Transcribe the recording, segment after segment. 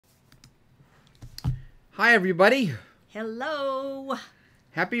Hi, everybody. Hello.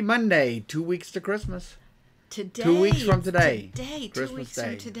 Happy Monday. 2 weeks to Christmas. Today. 2 weeks from today. Today. Christmas 2 weeks Day.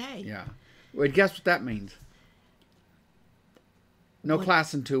 from today. Yeah. Wait, guess what that means? No What?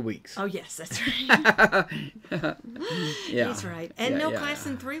 class in 2 weeks. Oh, yes, that's right. Yeah. He's right. And no class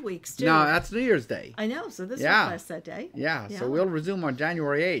in 3 weeks, too. No, that's New Year's Day. I know. So this is Yeah. class that day. Yeah, so we'll resume on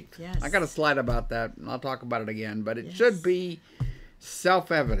January 8th. Yes. I got a slide about that, and I'll talk about it again, but it Yes. should be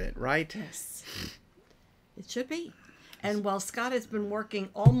self-evident, right? Yes. It should be. And while Scott has been working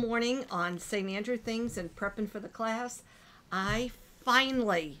all morning on St. Andrew things and prepping for the class, I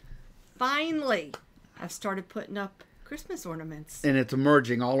finally have started putting up Christmas ornaments. And it's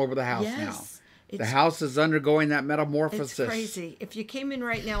emerging all over the house Yes. now. The house is undergoing that metamorphosis. It's crazy. If you came in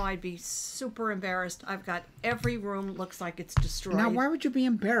right now, I'd be super embarrassed. I've got every room looks like it's destroyed. Now, why would you be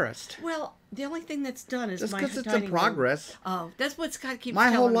embarrassed? Well, the only thing that's done is Just my because it's dining in room. progress. Oh, that's what Scott keeps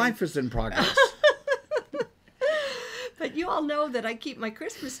My telling whole me. life is in progress. But you all know that I keep my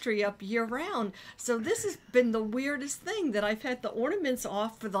Christmas tree up year round. So this has been the weirdest thing that I've had the ornaments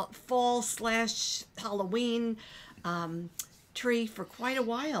off for the fall/Halloween tree for quite a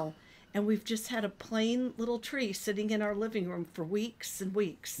while. And we've just had a plain little tree sitting in our living room for weeks and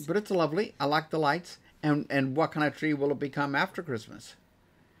weeks. But it's lovely. I like the lights. And what kind of tree will it become after Christmas?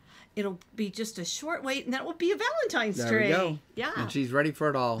 It'll be just a short wait, and that will be a Valentine's There tree. we go. Yeah. And she's ready for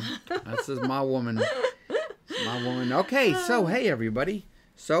it all. This is my woman. My woman. Okay, so hey everybody.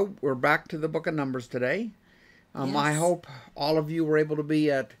 So we're back to the Book of Numbers today. I Yes. hope all of you were able to be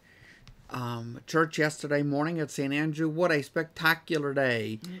at church yesterday morning at St. Andrew. What a spectacular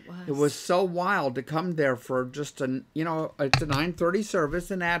day. It was so wild to come there for just it's a 9:30 service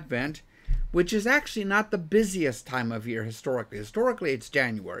in Advent, which is actually not the busiest time of year historically. Historically, it's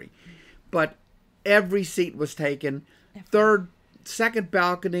January. But every seat was taken. Second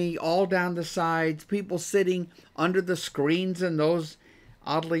balcony, all down the sides, people sitting under the screens in those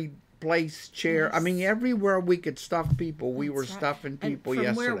oddly placed chairs. Yes. I mean, everywhere we could stuff people, we were That's right. stuffing people and from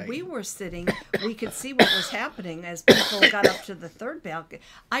yesterday. where we were sitting, we could see what was happening as people got up to the third balcony.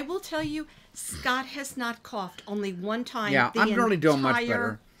 I will tell you, Scott has not coughed only one time. Yeah, I'm really doing much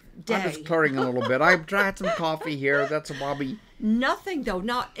better. Day. I'm just clearing a little bit. I've had some coffee here. That's a Bobby. Nothing though,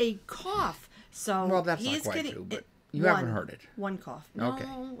 not a cough. So Well, that's not he's quite getting true, but you haven't heard it. One cough. Okay.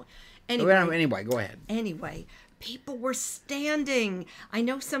 No. Anyway, go ahead. Anyway, people were standing. I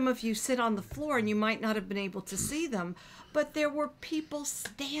know some of you sit on the floor and you might not have been able to see them, but there were people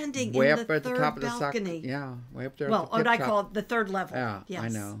standing Way in up the at the third top of the balcony. Yeah, way up there. Well, at the what I tip-top. call it the third level. Yeah, yes. I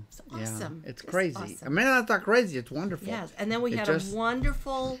know. It's awesome. Yeah, it's Just crazy. awesome. I mean, that's not crazy. It's wonderful. Yes, and then we It had just- a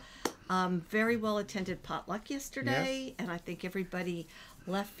wonderful, very well attended potluck yesterday, and I think everybody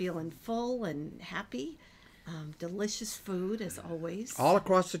left feeling full and happy. Delicious food as always. all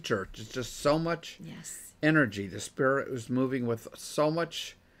across the church. It's just so much Yes. energy. The Spirit was moving with so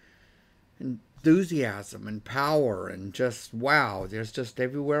much enthusiasm and power, and just wow. There's just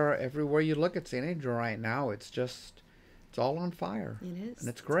everywhere you look at St. Andrew right now, it's all on fire. It is. And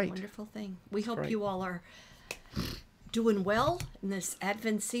it's great. A wonderful thing. We hope great. you all are doing well in this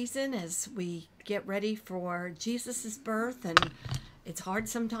Advent season as we get ready for Jesus' birth. And it's hard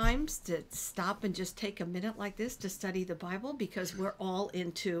sometimes to stop and just take a minute like this to study the Bible because we're all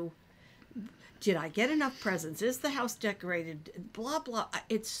into, did I get enough presents? Is the house decorated? Blah, blah.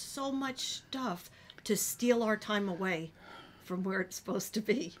 It's so much stuff to steal our time away from where it's supposed to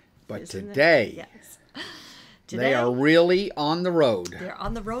be. But Isn't it? today, Yes. they are really on the road. They're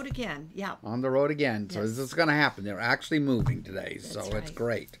on the road again. Yeah. On the road again. So Yes. this is going to happen. They're actually moving today. So That's it's right.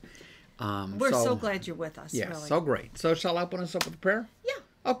 great. We're so glad you're with us. Yes, really. so great. So shall I open us up with a prayer? Yeah.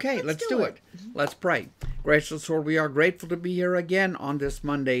 Okay, let's do do it. it. Let's pray. Gracious Lord, we are grateful to be here again on this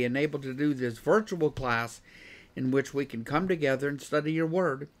Monday and able to do this virtual class in which we can come together and study your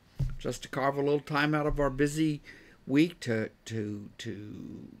word. Just to carve a little time out of our busy week to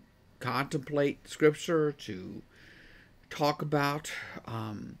contemplate Scripture, to talk about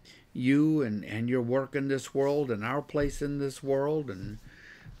you and your work in this world and our place in this world, and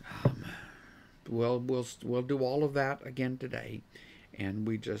we'll do all of that again today. And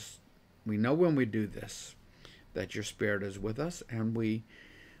we know when we do this that your Spirit is with us, and we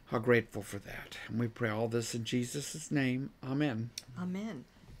are grateful for that. And we pray all this in Jesus' name. Amen. Amen.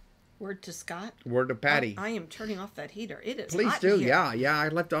 Word to Scott. Word to Patty. I am turning off that heater. It is Please hot do. in here. Yeah. I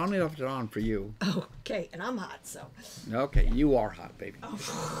only left it on for you. Oh, okay, and I'm hot, so. Okay, you are hot, baby.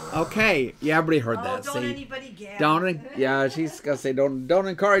 Okay, yeah, everybody heard that. Oh, don't See? anybody gag. Yeah, she's gonna say don't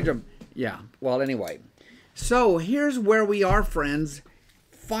encourage them. Yeah. Well, anyway, so here's where we are, friends.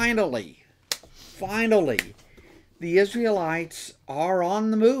 Finally, the Israelites are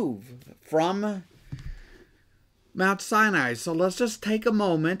on the move from Mount Sinai. So let's just take a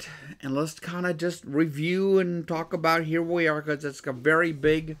moment and let's kind of just review and talk about here we are, because it's a very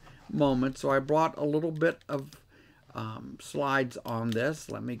big moment. So I brought a little bit of slides on this.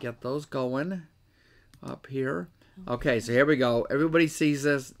 Let me get those going up here. Okay, so here we go. Everybody sees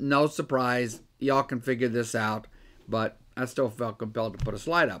this. No surprise. Y'all can figure this out. But I still felt compelled to put a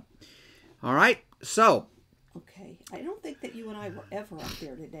slide up. All right, so. Okay, I don't think that you and I were ever up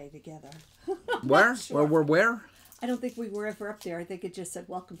there today together. Where? Sure. Where? I don't think we were ever up there. I think it just said,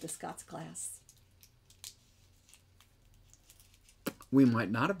 welcome to Scott's class. We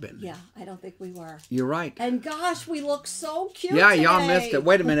might not have been. Yeah, I don't think we were. You're right. And gosh, we look so cute Yeah, today. y'all missed it.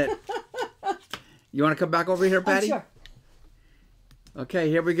 Wait a minute. You want to come back over here, Patty? Sure. Okay,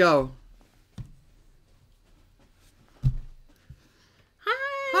 here we go.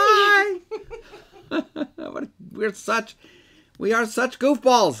 Hi. We are such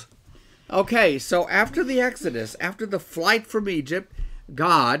goofballs. Okay, so after the Exodus, after the flight from Egypt,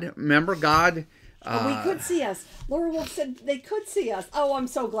 remember God? We could see us. Laura Wolf said they could see us. Oh, I'm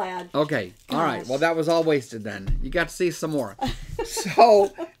so glad. Okay, Gosh. all right. Well, that was all wasted then. You got to see some more.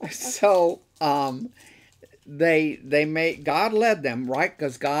 So, God led them, right?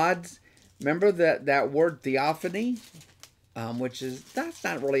 Because remember that word theophany, that's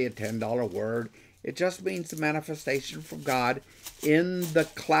not really a $10 word. It just means the manifestation from God in the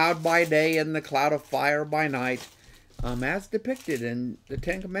cloud by day and the cloud of fire by night, as depicted in the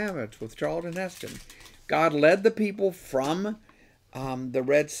Ten Commandments with Charlton Heston. God led the people from the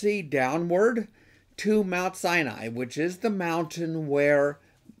Red Sea downward to Mount Sinai, which is the mountain where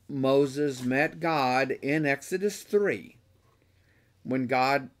Moses met God in Exodus 3. When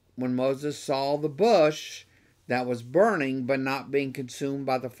Moses saw the bush that was burning but not being consumed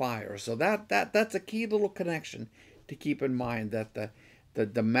by the fire. So that's a key little connection to keep in mind, that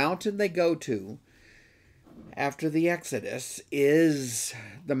the mountain they go to after the Exodus is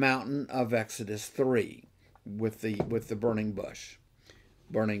the mountain of Exodus 3 with the burning bush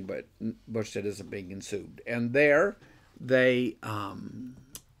that isn't being consumed. And there they are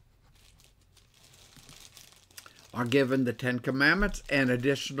given the Ten Commandments and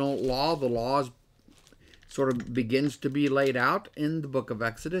additional law. The law sort of begins to be laid out in the book of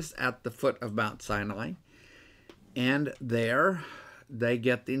Exodus at the foot of Mount Sinai. And there they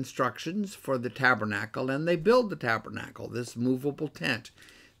get the instructions for the tabernacle, and they build the tabernacle, this movable tent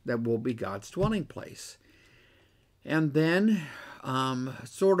that will be God's dwelling place. And then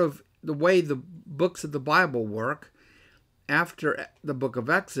sort of the way the books of the Bible work, after the book of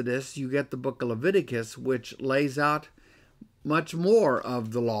Exodus, you get the book of Leviticus, which lays out much more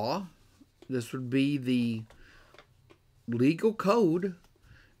of the law. This would be the legal code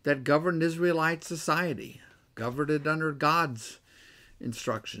that governed Israelite society, governed it under God's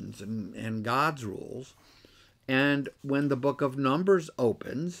instructions and God's rules. And when the book of Numbers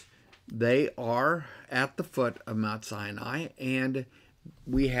opens, they are at the foot of Mount Sinai, and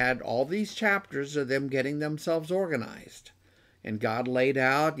we had all these chapters of them getting themselves organized. And God laid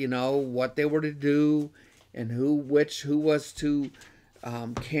out, what they were to do and who was to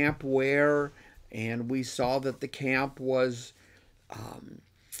camp where. And we saw that the camp was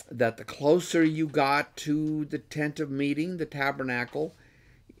that the closer you got to the tent of meeting, the tabernacle,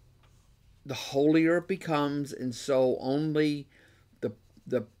 the holier it becomes. And so only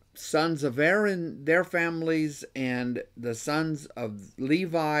the sons of Aaron, their families, and the sons of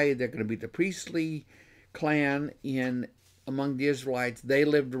Levi, they're going to be the priestly clan among the Israelites. They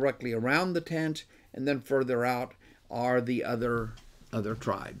live directly around the tent, and then further out are the other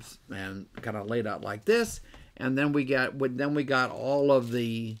tribes, and kind of laid out like this. And then we got all of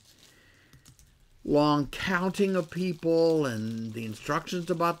the long counting of people and the instructions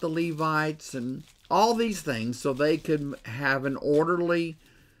about the Levites and all these things, so they could have an orderly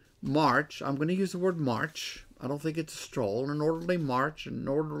march. I'm going to use the word march. I don't think it's a stroll. An orderly march, an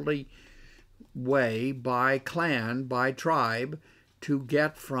orderly way by clan, by tribe, to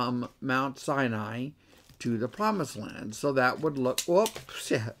get from Mount Sinai to the Promised Land. So that would look,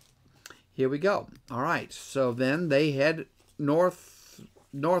 whoops, here we go. All right, so then they head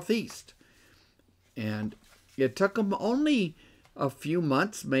northeast. And it took them only a few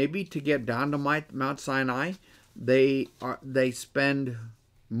months maybe to get down to Mount Sinai. They spend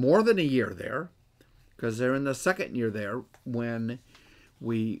more than a year there, because they're in the second year there when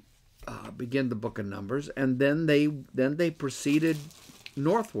we begin the book of Numbers. And then they proceeded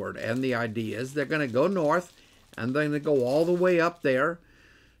northward, and the idea is they're going to go north, and they're going to go all the way up there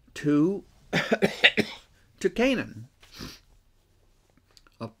to to Canaan,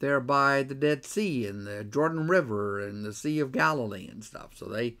 up there by the Dead Sea and the Jordan River and the Sea of Galilee and stuff. So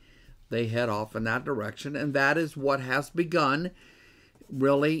they head off in that direction. And that is what has begun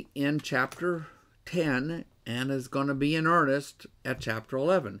really in chapter 10 and is going to be in earnest at chapter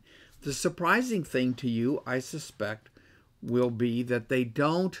 11. The surprising thing to you, I suspect, will be that they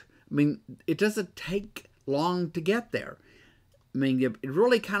don't, it doesn't take long to get there. It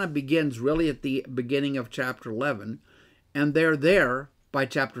really kind of begins really at the beginning of chapter 11, and they're there by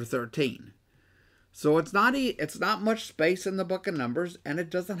chapter 13. So it's not much space in the book of Numbers, and it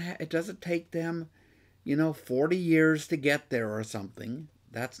doesn't take them, 40 years to get there or something.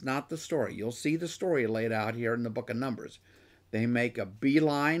 That's not the story. You'll see the story laid out here in the book of Numbers. They make a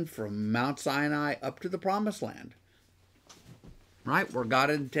beeline from Mount Sinai up to the Promised Land, right, where God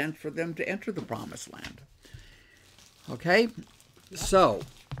intends for them to enter the Promised Land. Okay, so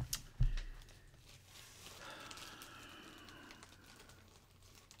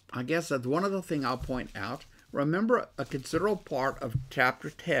I guess that's one other thing I'll point out. Remember, a considerable part of chapter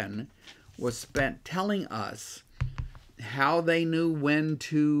 10 was spent telling us how they knew when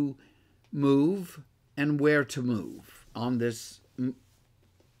to move and where to move on this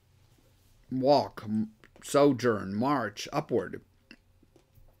walk, sojourn, march upward,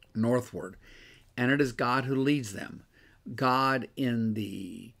 northward. And it is God who leads them. God in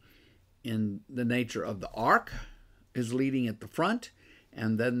the nature of the ark is leading at the front.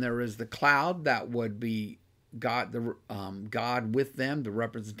 And then there is the cloud that would be God, God with them, the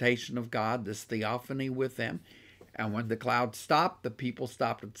representation of God, this theophany with them. And when the cloud stopped, the people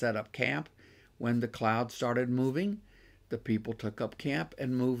stopped and set up camp. When the cloud started moving, the people took up camp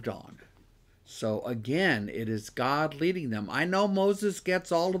and moved on. So again, it is God leading them. I know Moses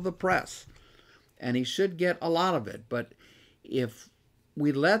gets all of the press, and he should get a lot of it. But if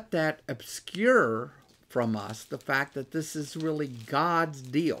we let that obscure from us the fact that this is really God's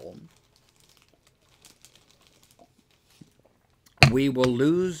deal, we will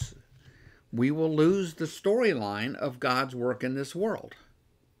lose the storyline of God's work in this world,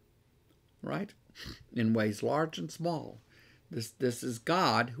 right? In ways large and small. This is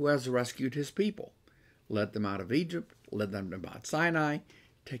God who has rescued his people, led them out of Egypt, led them to Mount Sinai,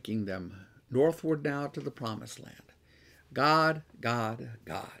 taking them northward now to the Promised Land. God, God,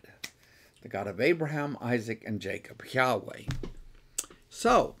 God. The God of Abraham, Isaac, and Jacob, Yahweh.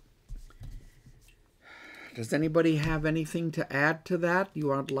 So, does anybody have anything to add to that you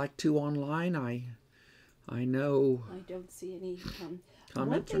would like to online? I know. I don't see any comments.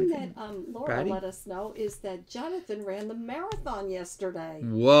 One thing that Laura Patty? let us know is that Jonathan ran the marathon yesterday.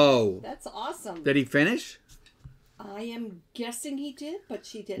 Whoa. That's awesome. Did he finish? I am guessing he did, but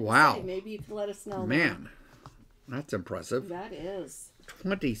she didn't Wow. say. Maybe you can let us know. Man, that's impressive. That is.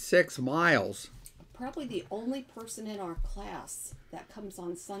 26 miles. Probably the only person in our class that comes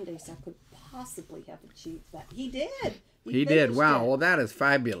on Sundays that could possibly have achieved that. He did. He did. finished Wow. it. Well, that is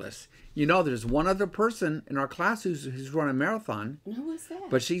fabulous. There's one other person in our class who's run a marathon, And who was that?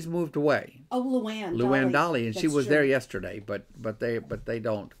 but she's moved away. Oh, Luann. Luann Dolly, and she That's was true. there yesterday, but they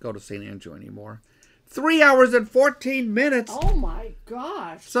don't go to St. Andrew anymore. 3 hours and 14 minutes. Oh my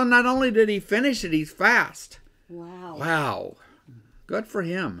gosh. So not only did he finish it, he's fast. Wow. Wow. Good for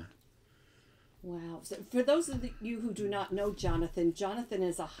him. Wow. So for those of you who do not know Jonathan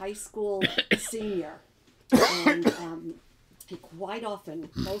is a high school senior. And he quite often,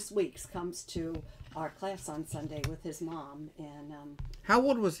 most weeks, comes to our class on Sunday with his mom. And How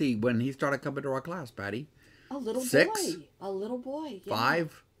old was he when he started coming to our class, Patty? a little 6? boy. A little boy. Yeah.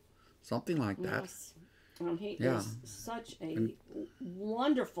 5? Something like that. Yes. And he Yeah. is such a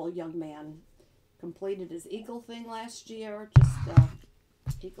wonderful young man. Completed his Eagle thing last year.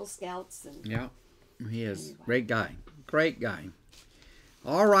 Just Eagle Scouts. And Yeah, he is. Great guy. Great guy.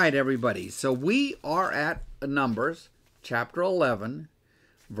 All right, everybody. So we are at Numbers, chapter 11,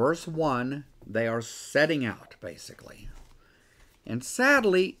 verse 1. They are setting out, basically. And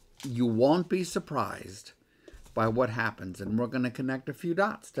sadly, you won't be surprised by what happens. And we're going to connect a few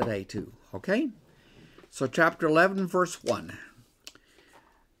dots today, too. Okay? So chapter 11, verse 1.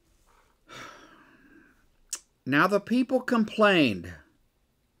 Now the people complained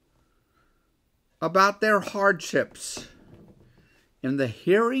about their hardships in the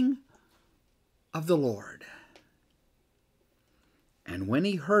hearing of the Lord. And when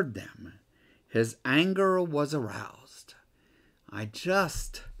he heard them, his anger was aroused.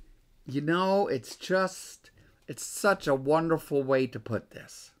 It's such a wonderful way to put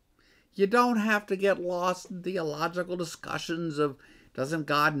this. You don't have to get lost in theological discussions of, doesn't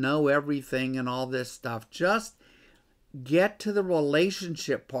God know everything and all this stuff? Just get to the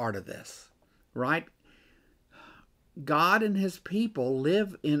relationship part of this, right? God and his people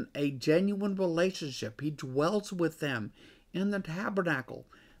live in a genuine relationship. He dwells with them in the tabernacle.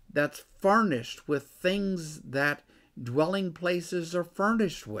 that's furnished with things that dwelling places are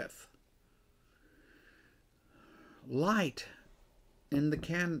furnished with. Light in the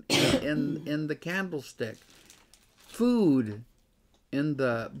in the candlestick, food in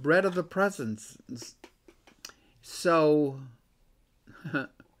the bread of the presence. So I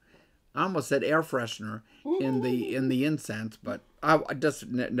almost said air freshener in the incense, but I just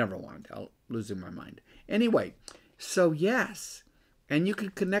never want to tell, losing my mind. Anyway, so yes, and you can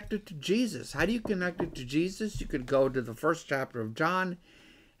connect it to Jesus. How do you connect it to Jesus? You could go to the first chapter of John,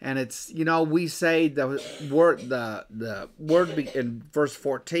 and it's, we say the word in verse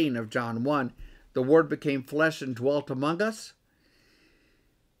 14 of John 1, the Word became flesh and dwelt among us.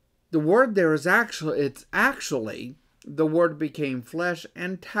 The word there is actually the Word became flesh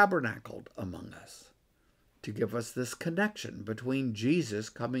and tabernacled among us, to give us this connection between Jesus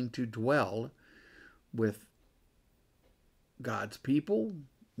coming to dwell with God's people,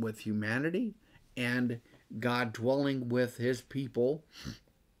 with humanity, and God dwelling with his people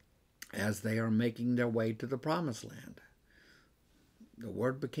as they are making their way to the promised land. The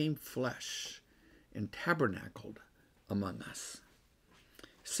Word became flesh and tabernacled among us.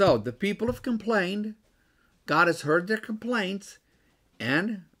 So the people have complained. God has heard their complaints,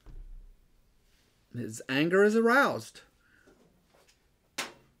 and his anger is aroused.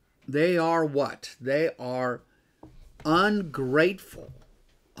 They are what? They are ungrateful.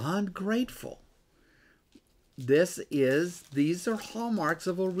 Ungrateful. These are hallmarks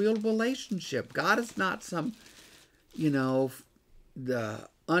of a real relationship. God is not some, the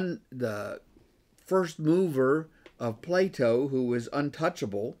first mover of Plato who is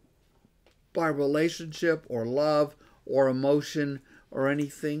untouchable by relationship or love or emotion or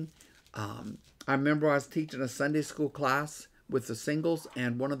anything. I remember I was teaching a Sunday school class with the singles,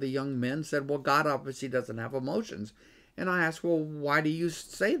 and one of the young men said, well, God obviously doesn't have emotions. And I asked, well, why do you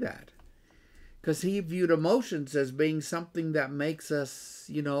say that? Because he viewed emotions as being something that makes us,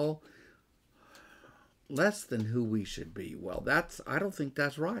 less than who we should be. Well, I don't think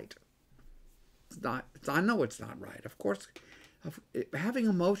that's right. I know it's not right. Of course, having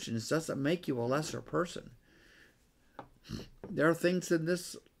emotions doesn't make you a lesser person. There are things in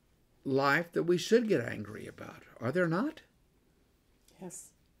this life that we should get angry about. Are there not?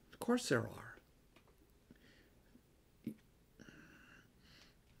 Yes. Of course there are.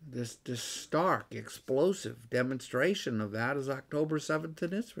 This stark, explosive demonstration of that is October 7th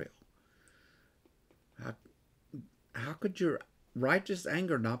in Israel. How could your righteous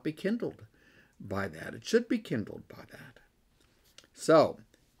anger not be kindled by that? It should be kindled by that. So,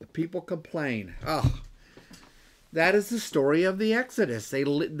 the people complain. That is the story of the Exodus. They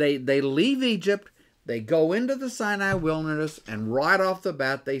leave Egypt, they go into the Sinai wilderness, and right off the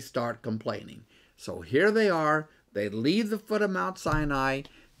bat they start complaining. So here they are. They leave the foot of Mount Sinai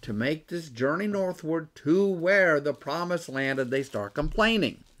to make this journey northward to where the promised land, and they start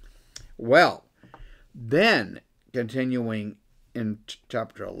complaining. Well, then, continuing in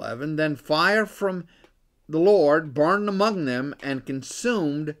chapter 11, then fire from the Lord burned among them and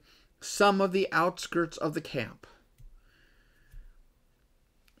consumed some of the outskirts of the camp.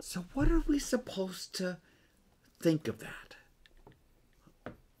 So what are we supposed to think of that?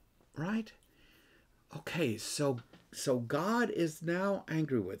 Right? Okay, so God is now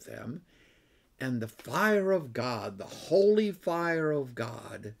angry with them, and the fire of God, the holy fire of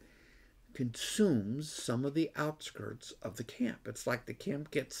God, consumes some of the outskirts of the camp. It's like the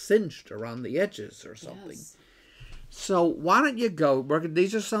camp gets singed around the edges or something. Yes. So why don't you go,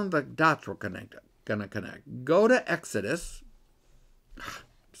 these are some of the dots we're going to connect. Go to Exodus.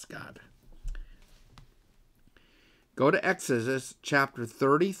 God. Go to Exodus chapter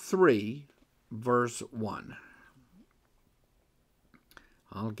 33, verse 1.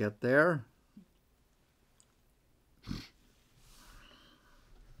 I'll get there.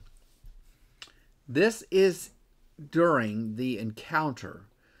 This is during the encounter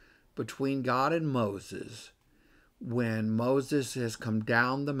between God and Moses, when Moses has come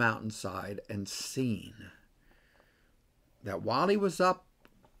down the mountainside and seen that while he was up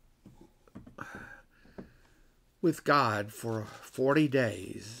with God for 40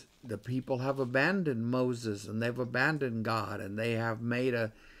 days, the people have abandoned Moses and they've abandoned God, and they have made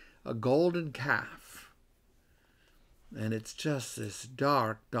a golden calf. And it's just this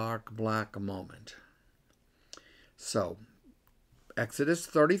dark, dark, black moment. So, Exodus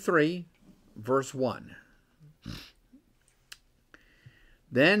 33, verse 1.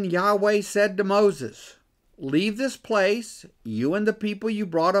 Then Yahweh said to Moses, leave this place, you and the people you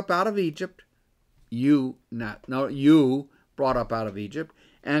brought up out of Egypt, you brought up out of Egypt,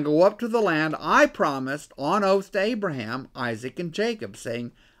 and go up to the land I promised on oath to Abraham, Isaac, and Jacob,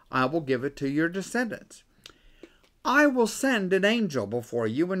 saying, I will give it to your descendants. I will send an angel before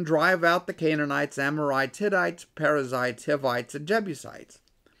you and drive out the Canaanites, Amorites, Hittites, Perizzites, Hivites, and Jebusites.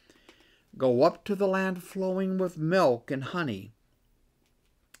 Go up to the land flowing with milk and honey,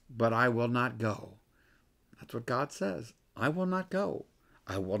 but I will not go. That's what God says. I will not go.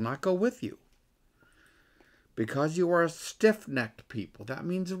 I will not go with you. Because you are a stiff-necked people. That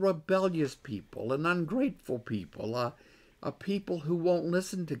means a rebellious people, an ungrateful people, a people who won't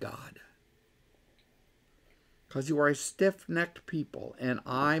listen to God. Because you are a stiff-necked people, and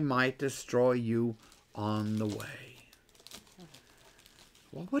I might destroy you on the way.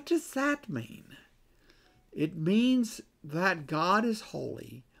 Well, what does that mean? It means that God is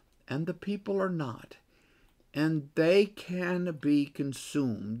holy, and the people are not, and they can be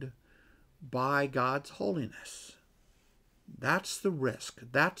consumed by God's holiness. That's the risk.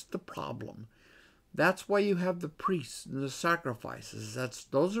 That's the problem. That's why you have the priests and the sacrifices.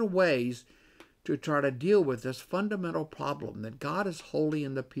 Those are ways to try to deal with this fundamental problem that God is holy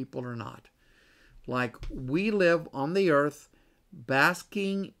and the people are not. Like we live on the earth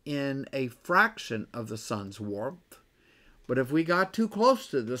basking in a fraction of the sun's warmth, but if we got too close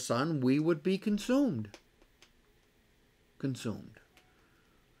to the sun, we would be consumed.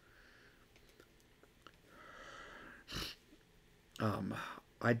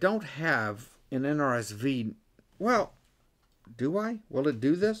 I don't have an NRSV. Well, do I? Will it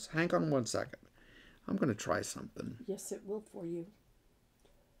do this? Hang on one second. I'm going to try something. Yes, it will for you.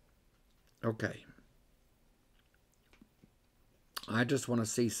 Okay. I just want to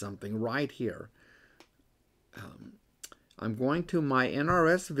see something right here. I'm going to my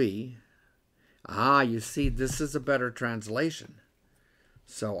NRSV. You see, this is a better translation.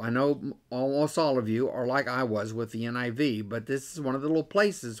 So I know almost all of you are like I was with the NIV, but this is one of the little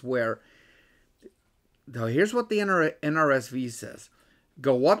places where, here's what the NRSV says.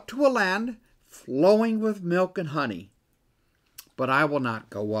 Go up to a land flowing with milk and honey, but I will not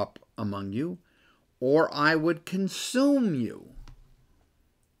go up among you, or I would consume you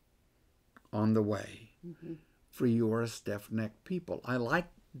on the way, for you are a stiff-necked people. I like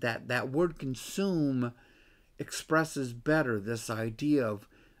that. That word consume expresses better this idea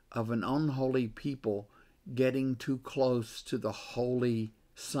of an unholy people getting too close to the holy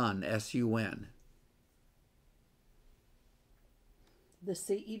Son, S-U-N. The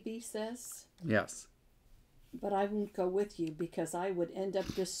CEB says, yes, but I won't go with you because I would end up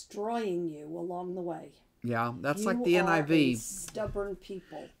destroying you along the way. Yeah, that's you like the NIV. Are a stubborn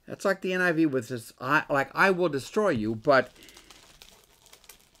people. That's like the NIV with this, I will destroy you, but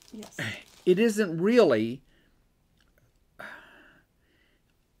yes, it isn't really,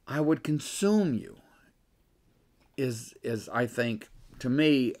 I would consume you, is I think, to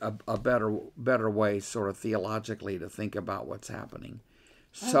me, a better way sort of theologically to think about what's happening.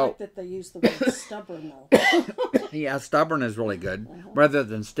 I like that they use the word stubborn, though. Yeah, stubborn is really good, rather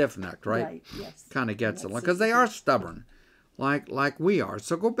than stiff-necked, right? Right, yes. Kind of gets it, because they are stubborn, like we are.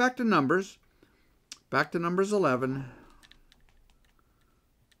 So go back to Numbers, back to Numbers 11,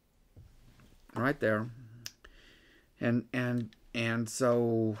 right there, and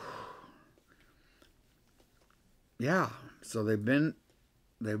so, yeah, so they've been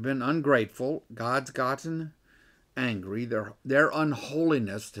ungrateful. God's gotten angry. Their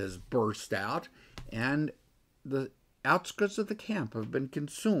unholiness has burst out, and the outskirts of the camp have been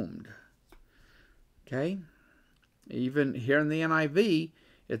consumed. Okay? Even here in the NIV,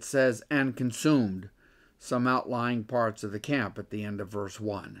 it says, and consumed some outlying parts of the camp at the end of verse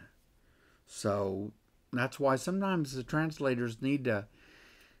 1. So that's why sometimes the translators need to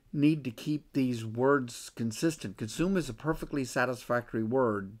keep these words consistent. Consume is a perfectly satisfactory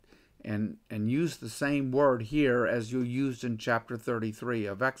word, and use the same word here as you used in chapter 33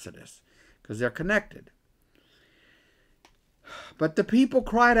 of Exodus, because they're connected. But the people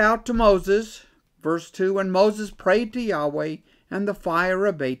cried out to Moses, verse 2, and Moses prayed to Yahweh, and the fire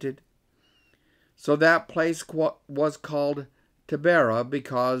abated. So that place was called Taberah,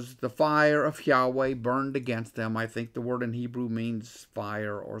 because the fire of Yahweh burned against them. I think the word in Hebrew means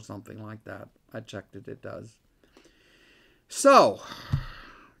fire or something like that. I checked it, it does. So,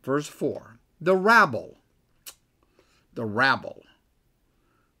 verse 4, the rabble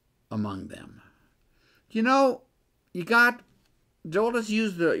among them. You know, we'll just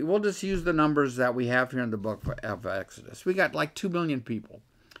use the numbers that we have here in the book of Exodus. We got like 2 million people,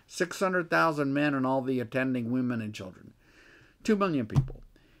 600,000 men and all the attending women and children. 2 million people.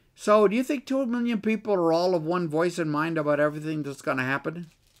 So do you think 2 million people are all of one voice and mind about everything that's going to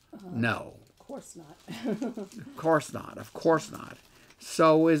happen? No. Of course not. Of course not.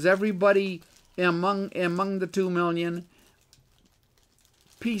 So is everybody among the 2 million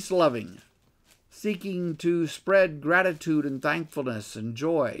peace-loving, seeking to spread gratitude and thankfulness and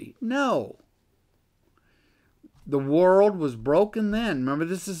joy. No. The world was broken then. Remember,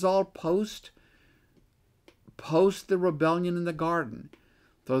 this is all post the rebellion in the garden.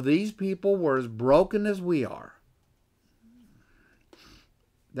 So these people were as broken as we are.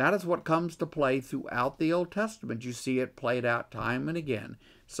 That is what comes to play throughout the Old Testament. You see it played out time and again.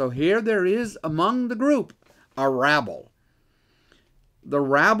 So here there is among the group a rabble. The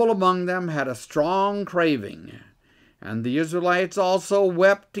rabble among them had a strong craving, and the Israelites also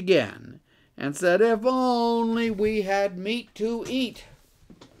wept again, and said, if only we had meat to eat.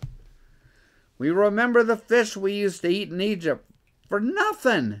 We remember the fish we used to eat in Egypt for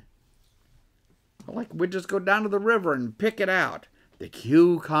nothing. Like we'd just go down to the river and pick it out. The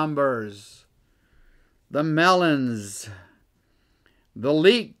cucumbers, the melons, the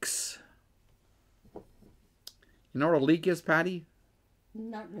leeks. You know what a leek is, Patty?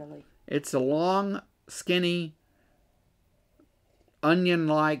 Not really. It's a long, skinny,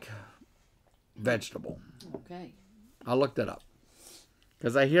 onion-like vegetable. Okay. I looked it up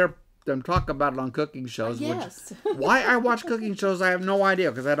because I hear them talk about it on cooking shows. Yes. Which, why I watch cooking shows, I have no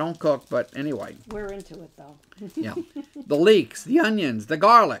idea because I don't cook. But anyway. We're into it, though. Yeah. The leeks, the onions, the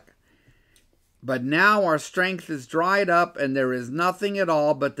garlic. But now our strength is dried up and there is nothing at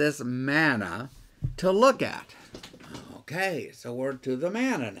all but this manna to look at. Okay, so we're to the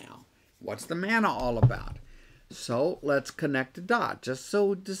manna now. What's the manna all about? So let's connect the dot, just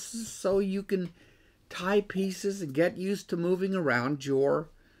so you can tie pieces and get used to moving around your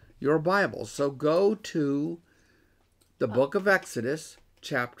Bible. So go to the book of Exodus,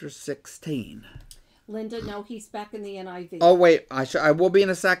 chapter 16. Linda, no, he's back in the NIV. Oh, wait, I will be in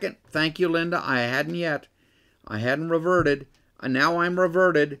a second. Thank you, Linda. I hadn't yet. I hadn't reverted. And now I'm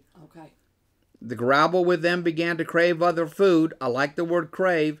reverted. Okay. The rabble with them began to crave other food. I like the word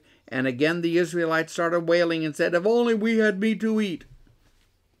crave. And again the Israelites started wailing and said, if only we had meat to eat.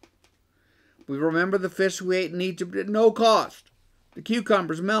 We remember the fish we ate in Egypt at no cost. The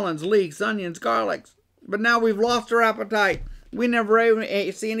cucumbers, melons, leeks, onions, garlics. But now we've lost our appetite. We never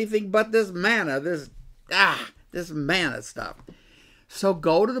even see anything but this manna, this manna stuff. So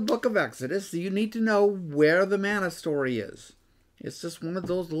go to the book of Exodus. You need to know where the manna story is. It's just one of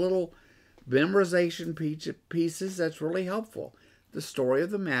those little memorization pieces that's really helpful. The story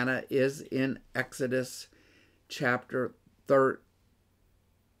of the manna is in Exodus chapter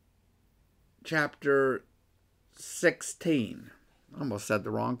 16. I almost said the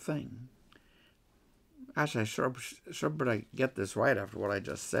wrong thing. Actually, I sure better get this right after what I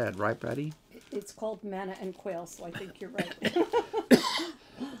just said. Right, Patty? It's called manna and quail, so I think you're right.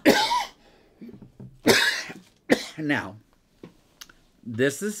 Now,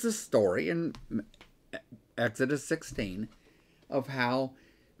 this is the story in Exodus 16 of how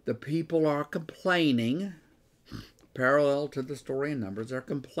the people are complaining, parallel to the story in Numbers, they're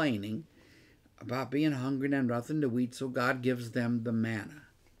complaining about being hungry and nothing to eat, so God gives them the manna.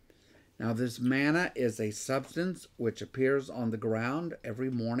 Now, this manna is a substance which appears on the ground every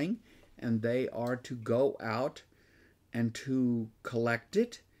morning, and they are to go out and to collect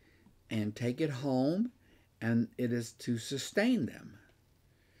it and take it home, and it is to sustain them.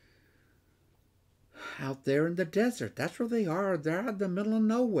 Out there in the desert. That's where they are. They're out in the middle of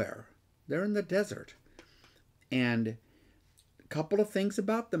nowhere. They're in the desert. And a couple of things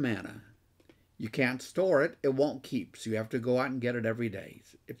about the manna. You can't store it. It won't keep. So you have to go out and get it every day.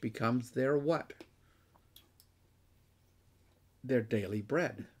 It becomes their what? Their daily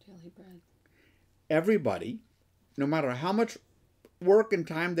bread. Daily bread. Everybody, no matter how much work and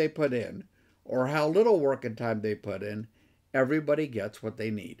time they put in, or how little work and time they put in, everybody gets what they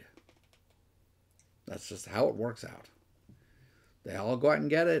need. That's just how it works out. They all go out and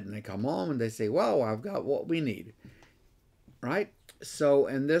get it, and they come home, and they say, well, I've got what we need. Right? So,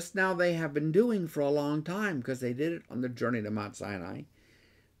 and this now they have been doing for a long time, because they did it on the journey to Mount Sinai.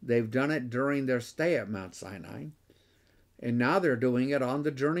 They've done it during their stay at Mount Sinai. And now they're doing it on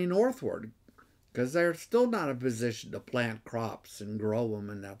the journey northward, because they're still not in a position to plant crops and grow them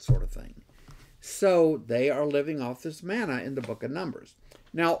and that sort of thing. So they are living off this manna in the book of Numbers.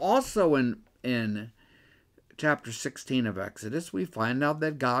 Now, also in chapter 16 of Exodus, we find out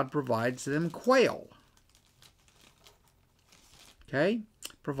that God provides them quail. Okay?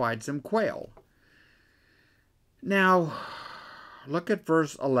 Provides them quail. Now, look at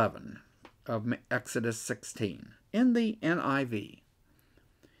verse 11 of Exodus 16 in the NIV.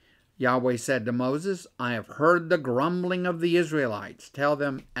 Yahweh said to Moses, I have heard the grumbling of the Israelites. Tell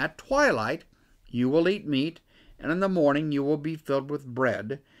them, at twilight you will eat meat, and in the morning you will be filled with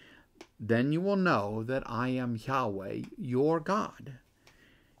bread. Then you will know that I am Yahweh, your God.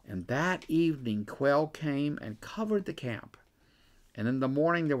 And that evening quail came and covered the camp. And in the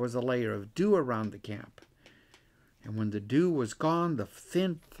morning there was a layer of dew around the camp. And when the dew was gone, the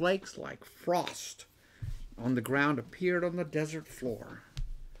thin flakes like frost on the ground appeared on the desert floor.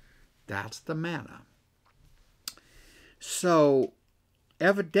 That's the manna. So,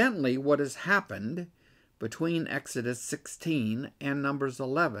 evidently what has happened between Exodus 16 and Numbers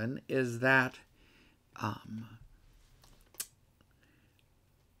 11 is that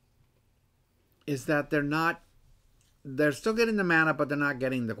they're still getting the manna, but they're not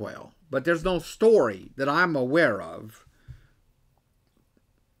getting the quail. But there's no story that I'm aware of.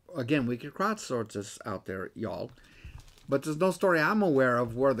 Again, we could crowdsource this out there, y'all. But there's no story I'm aware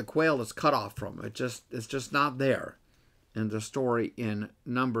of where the quail is cut off from. It's just not there in the story in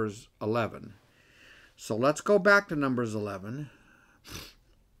Numbers 11. So let's go back to Numbers 11.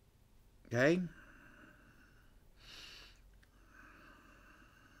 Okay?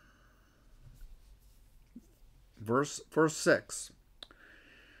 Verse 6.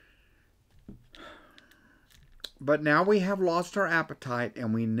 But now we have lost our appetite,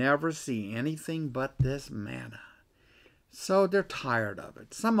 and we never see anything but this manna. So they're tired of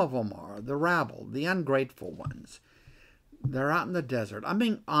it. Some of them are. The rabble, the ungrateful ones. They're out in the desert. I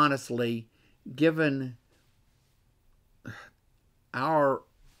mean, honestly, given I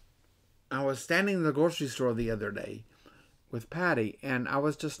was standing in the grocery store the other day with Patty, and I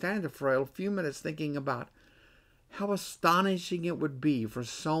was just standing there for a few minutes thinking about how astonishing it would be for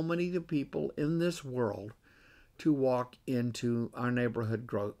so many of the people in this world to walk into our neighborhood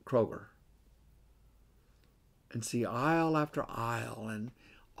Kroger and see aisle after aisle and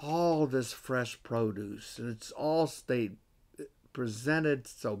all this fresh produce. And it's all presented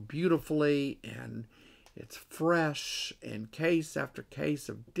so beautifully, and it's fresh, and case after case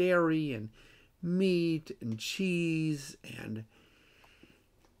of dairy and meat and cheese, and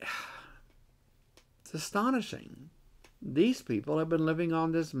it's astonishing. These people have been living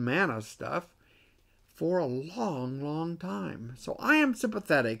on this manna stuff for a long, long time. So I am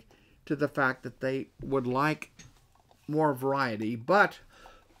sympathetic to the fact that they would like more variety, but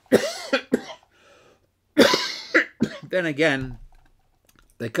then again,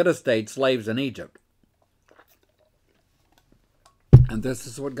 they could have stayed slaves in Egypt. And this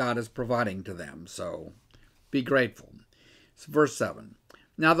is what God is providing to them, so be grateful. It's verse 7.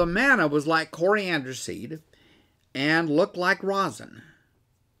 Now the manna was like coriander seed and looked like rosin.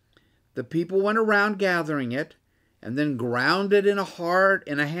 The people went around gathering it and then ground it in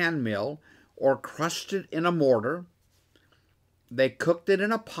a hand mill or crushed it in a mortar. They cooked it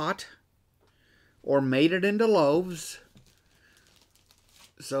in a pot or made it into loaves.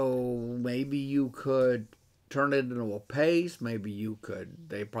 So maybe you could turn it into a paste. Maybe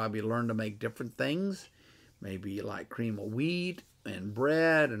they probably learned to make different things. Maybe like cream of wheat and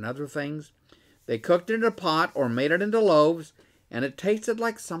bread and other things. They cooked it in a pot or made it into loaves, and it tasted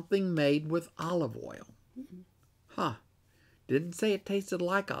like something made with olive oil. Huh. Didn't say it tasted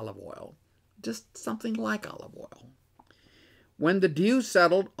like olive oil. Just something like olive oil. When the dew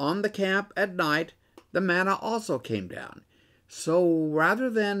settled on the camp at night, the manna also came down. So rather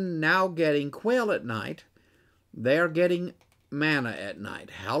than now getting quail at night, they are getting manna at night.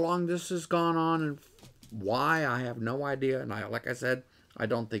 How long this has gone on and why, I have no idea. And like I said, I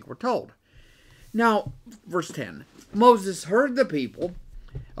don't think we're told. Now, verse 10. Moses heard the people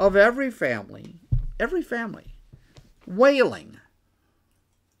of every family, wailing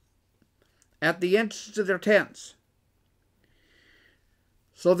at the entrance to their tents.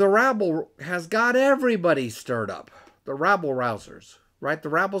 So the rabble has got everybody stirred up. The rabble rousers, right? The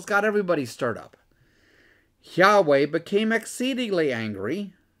rabble's got everybody stirred up. Yahweh became exceedingly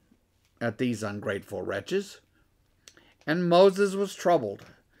angry at these ungrateful wretches, and Moses was troubled.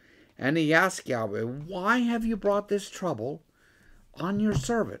 And he asked Yahweh, why have you brought this trouble on your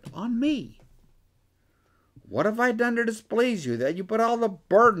servant, on me? What have I done to displease you, that you put all the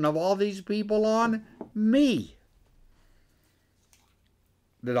burden of all these people on me?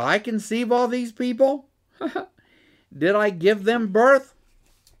 Did I conceive all these people? Did I give them birth?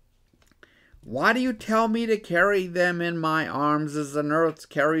 Why do you tell me to carry them in my arms as the nurse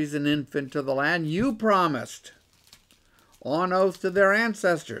carries an infant to the land? You promised on oath to their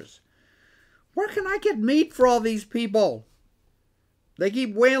ancestors. Where can I get meat for all these people? They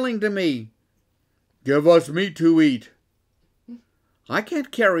keep wailing to me, give us meat to eat. I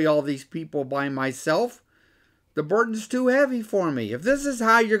can't carry all these people by myself. The burden's too heavy for me. If this is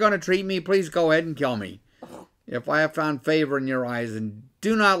how you're going to treat me, please go ahead and kill me, if I have found favor in your eyes, and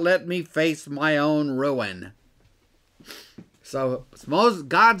do not let me face my own ruin. So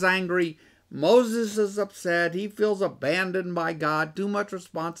God's angry. Moses is upset. He feels abandoned by God. Too much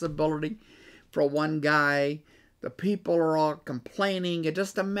responsibility for one guy. The people are all complaining. And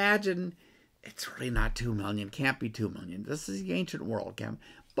just imagine, it's really not 2 million. Can't be 2 million. This is the ancient world,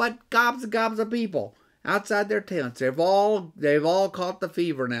 but gobs and gobs of people outside their tents. They've all caught the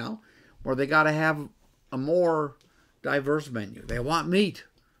fever now, where they got to have a more diverse menu. They want meat.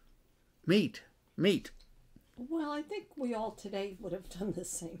 Well, I think we all today would have done the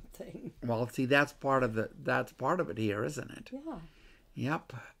same thing. Well, see, that's part of it here, isn't it? Yeah.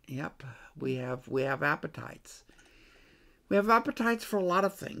 Yep. We have appetites. We have appetites for a lot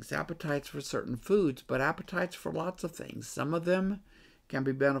of things. Appetites for certain foods, but appetites for lots of things. Some of them can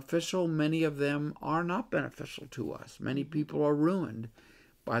be beneficial. Many of them are not beneficial to us. Many people are ruined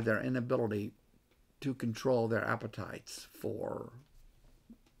by their inability to control their appetites for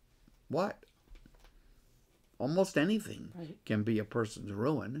what? Almost anything can be a person's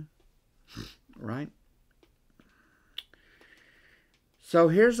ruin, right? So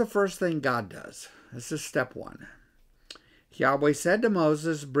here's the first thing God does. This is step 1. Yahweh said to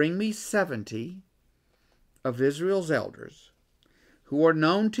Moses, "Bring me 70 of Israel's elders who are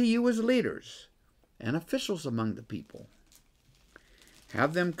known to you as leaders and officials among the people.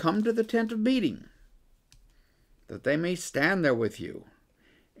 Have them come to the tent of meeting, that they may stand there with you.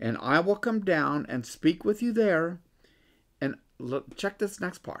 And I will come down and speak with you there." And look, check this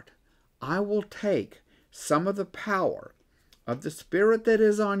next part. "I will take some of the power of the Spirit that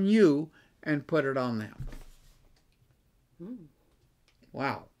is on you and put it on them."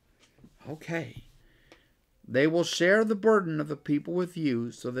 Wow. Okay. "They will share the burden of the people with you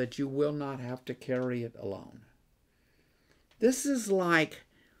so that you will not have to carry it alone." This is like,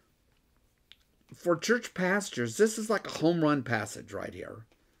 for church pastors, this is like a home run passage right here.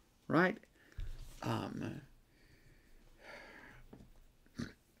 Right?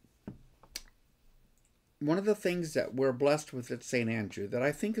 One of the things that we're blessed with at St. Andrew that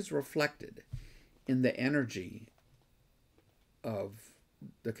I think is reflected in the energy of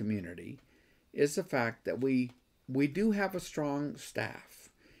the community is the fact that we do have a strong staff.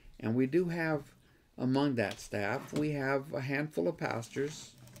 And we do have, among that staff, we have a handful of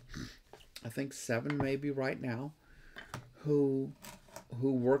pastors, I think 7 maybe right now, who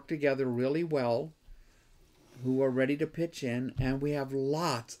work together really well, who are ready to pitch in, and we have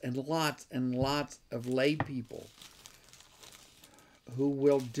lots and lots and lots of lay people who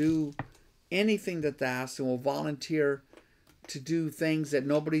will do anything that they ask and will volunteer to do things that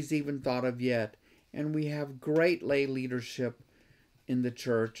nobody's even thought of yet. And we have great lay leadership in the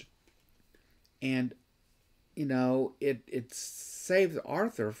church. And, it saves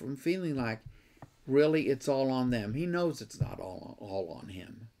Arthur from feeling like, really, it's all on them. He knows it's not all on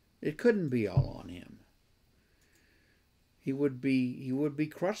him. It couldn't be all on him. He would be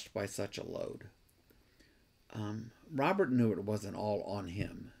crushed by such a load. Robert knew it wasn't all on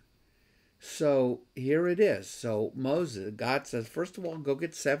him. So here it is. So Moses, God says, first of all, go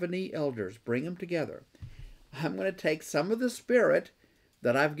get 70 elders, bring them together. I'm going to take some of the Spirit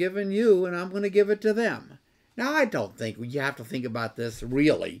that I've given you, and I'm going to give it to them. Now, I don't think you have to think about this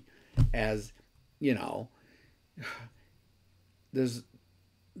really as, there's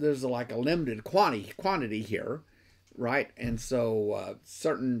like a limited quantity here, right? And so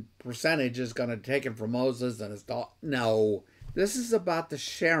certain percentage is going to be taken from Moses and his daughter. No, this is about the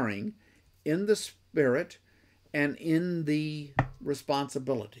sharing in the Spirit and in the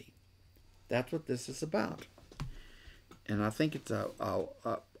responsibility. That's what this is about. And I think it's a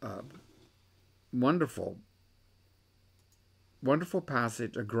wonderful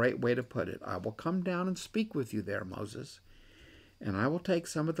passage, a great way to put it. "I will come down and speak with you there, Moses, and I will take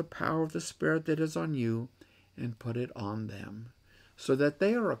some of the power of the Spirit that is on you and put it on them, so that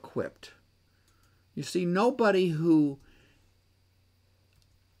they are equipped." You see,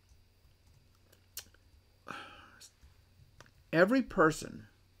 every person,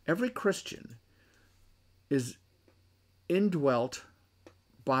 every Christian is indwelt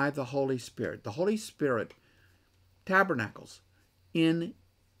by the Holy Spirit. The Holy Spirit tabernacles in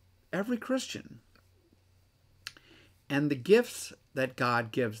every Christian. And the gifts that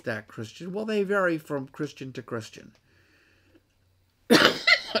God gives that Christian, well, they vary from Christian to Christian.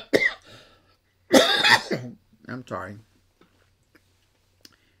 I'm sorry.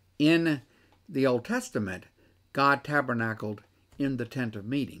 In the Old Testament, God tabernacled in the tent of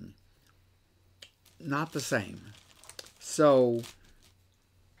meeting. Not the same. So,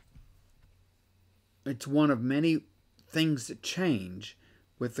 it's one of many things that change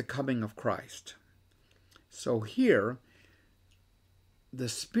with the coming of Christ. So here, the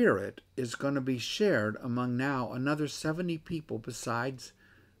Spirit is going to be shared among now another 70 people besides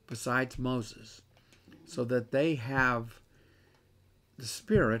besides Moses, so that they have the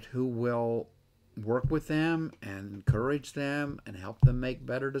Spirit who will work with them and encourage them and help them make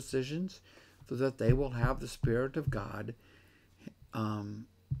better decisions, so that they will have the Spirit of God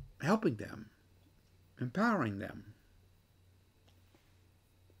helping them, empowering them,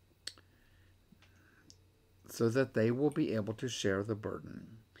 so that they will be able to share the burden.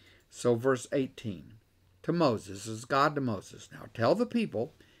 So verse 18, to Moses, is God to Moses, now tell the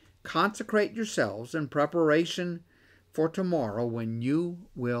people, consecrate yourselves in preparation for tomorrow when you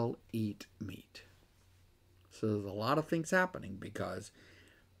will eat meat. So there's a lot of things happening because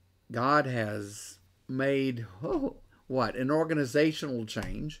God has made, an organizational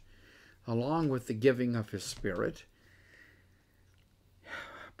change along with the giving of His Spirit.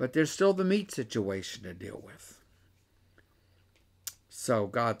 But there's still the meat situation to deal with. So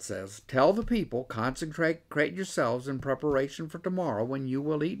God says, tell the people, consecrate yourselves in preparation for tomorrow when you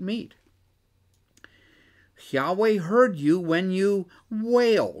will eat meat. Yahweh heard you when you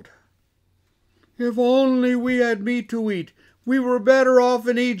wailed. If only we had meat to eat. We were better off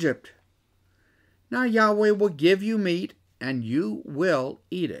in Egypt. Now Yahweh will give you meat, and you will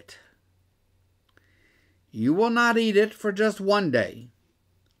eat it. You will not eat it for just 1 day,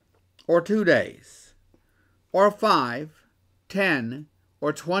 or 2 days, or 5, 10,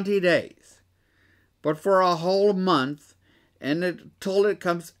 or 20 days, but for a whole month, and until it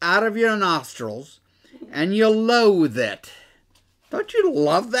comes out of your nostrils, and you loathe it. Don't you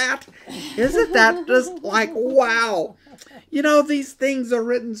love that? Isn't that just like, wow? You know, these things are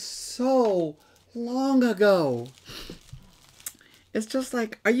written so long ago. It's just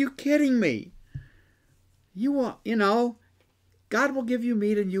like, are you kidding me? God will give you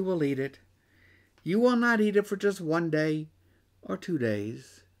meat and you will eat it. You will not eat it for just 1 day or 2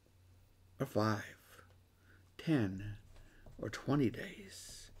 days or 5, 10, or 20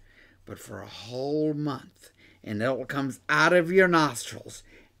 days, but for a whole month. And it comes out of your nostrils,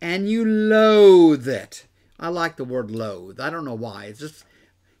 and you loathe it. I like the word loathe. I don't know why. It's just,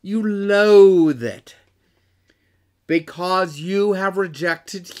 you loathe it because you have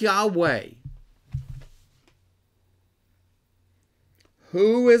rejected Yahweh.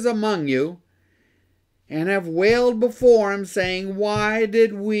 Who is among you, and have wailed before Him, saying, why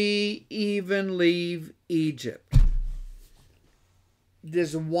did we even leave Egypt?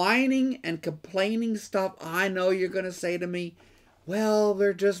 This whining and complaining stuff, I know you're going to say to me, well,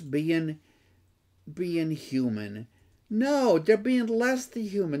 they're just being human. No, they're being less than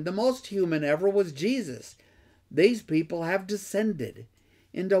human. The most human ever was Jesus. These people have descended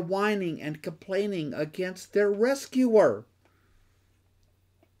into whining and complaining against their rescuer.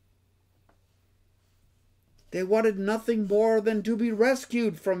 They wanted nothing more than to be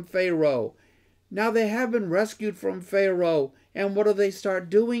rescued from Pharaoh. Now they have been rescued from Pharaoh. And what do they start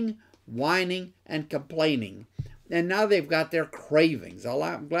doing? Whining and complaining. And now they've got their cravings.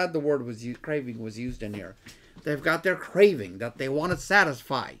 I'm glad the word craving was used in here. They've got their craving that they want to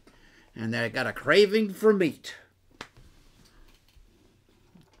satisfy. And they've got a craving for meat.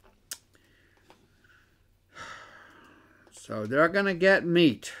 So they're going to get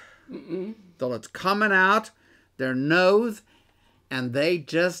meat. So it's coming out their nose. And they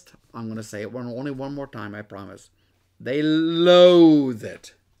just, I'm going to say it only one more time, I promise. They loathe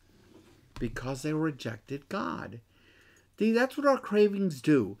it because they rejected God. See, that's what our cravings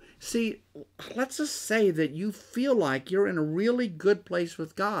do. See, let's just say that you feel like you're in a really good place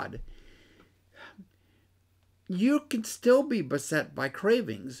with God. You can still be beset by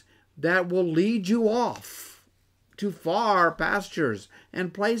cravings that will lead you off to far pastures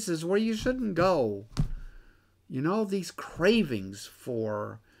and places where you shouldn't go. You know, these cravings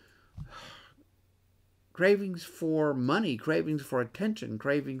for money, cravings for attention,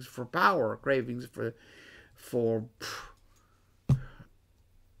 cravings for power, cravings for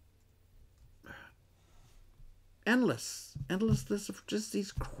endlessness of just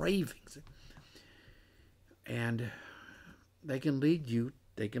these cravings. And they can lead you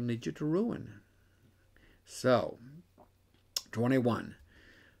to ruin. So, 21.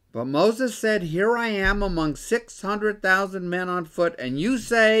 But Moses said, here I am among 600,000 men on foot, and you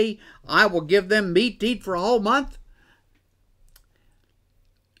say, I will give them meat to eat for a whole month?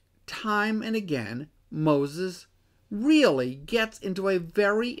 Time and again, Moses really gets into a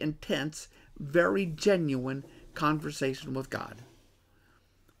very intense, very genuine conversation with God.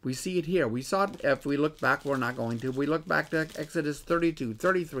 We see it here. We saw it, if we look back, we're not going to. We look back to Exodus 32,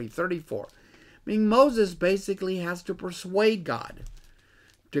 33, 34. I mean, Moses basically has to persuade God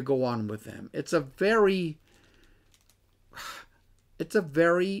to go on with them. It's a very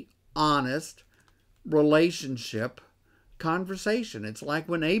honest relationship conversation. It's like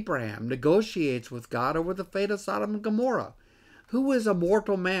when Abraham negotiates with God over the fate of Sodom and Gomorrah. Who is a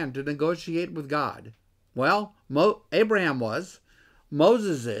mortal man to negotiate with God? Well, Abraham was.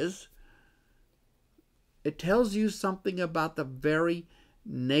 Moses is. It tells you something about the very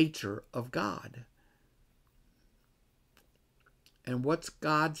nature of God. And what's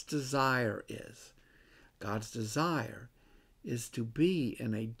God's desire is. God's desire is to be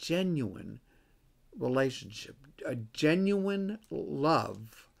in a genuine relationship, a genuine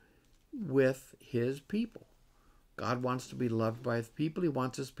love with his people. God wants to be loved by his people. He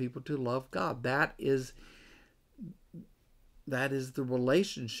wants his people to love God. That is the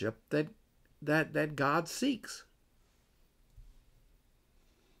relationship that God seeks.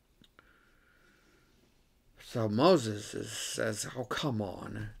 So Moses says, oh, come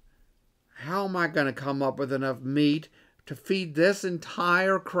on. How am I going to come up with enough meat to feed this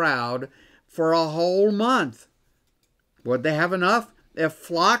entire crowd for a whole month? Would they have enough? If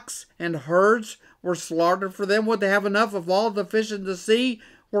flocks and herds were slaughtered for them, would they have enough if all the fish in the sea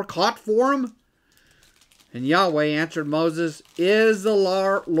were caught for them? And Yahweh answered Moses, is the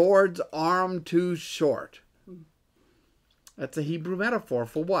Lord's arm too short? That's a Hebrew metaphor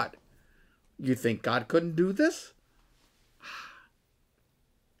for what? You think God couldn't do this?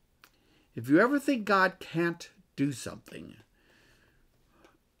 If you ever think God can't do something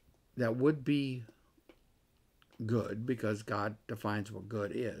that would be good, because God defines what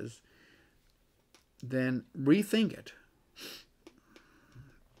good is, then rethink it.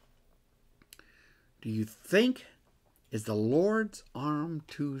 Do you think, is the Lord's arm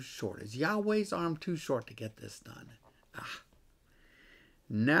too short? Is Yahweh's arm too short to get this done?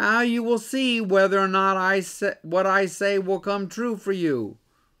 Now you will see whether or not what I say will come true for you.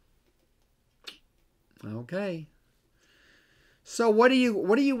 Okay. So what are you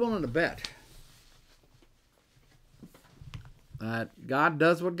willing to bet? That God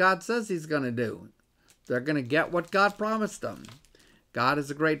does what God says he's going to do. They're going to get what God promised them. God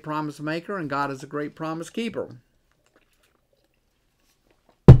is a great promise maker, and God is a great promise keeper.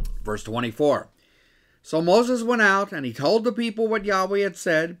 Verse 24. So Moses went out, and he told the people what Yahweh had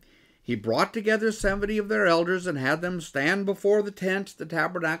said. He brought together 70 of their elders and had them stand before the tent, the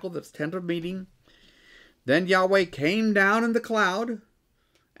tabernacle, that's tent of meeting. Then Yahweh came down in the cloud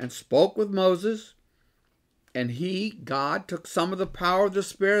and spoke with Moses. And he, God, took some of the power of the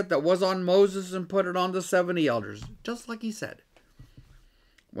Spirit that was on Moses and put it on the 70 elders, just like he said.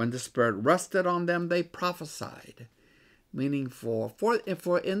 When the Spirit rested on them, they prophesied. Meaning for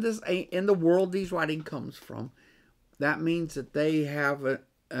in the world these writing comes from, that means that they have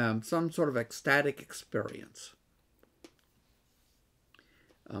some sort of ecstatic experience.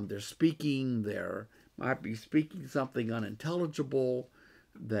 They're speaking. They might be speaking something unintelligible.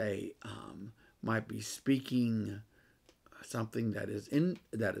 They might be speaking something that is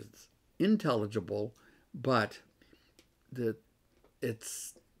intelligible, but it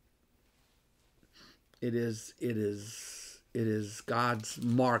is God's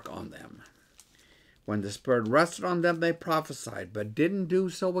mark on them. When the Spirit rested on them, they prophesied, but didn't do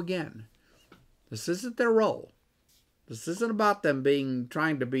so again. This isn't their role. This isn't about them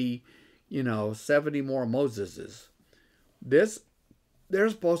trying to be, 70 more Moseses. They're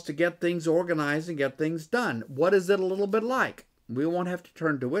supposed to get things organized and get things done. What is it a little bit like? We won't have to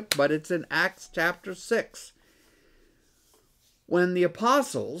turn to it, but it's in Acts chapter 6. When the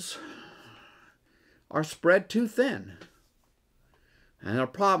apostles are spread too thin, and a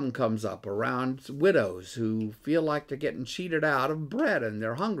problem comes up around widows who feel like they're getting cheated out of bread and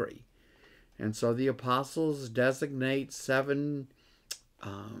they're hungry. And so the apostles designate 7,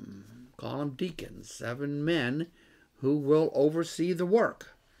 call them deacons, 7 men who will oversee the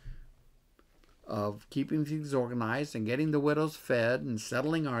work of keeping things organized and getting the widows fed and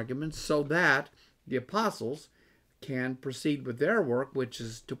settling arguments so that the apostles can proceed with their work, which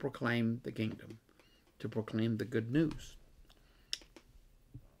is to proclaim the kingdom, to proclaim the good news.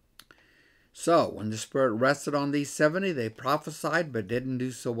 So, when the Spirit rested on these 70, they prophesied, but didn't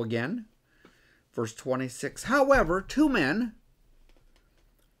do so again. Verse 26, however, 2 men,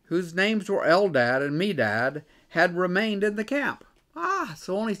 whose names were Eldad and Medad, had remained in the camp.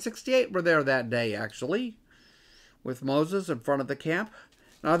 So only 68 were there that day, actually, with Moses in front of the camp.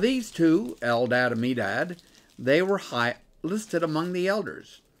 Now these 2, Eldad and Medad, they were listed among the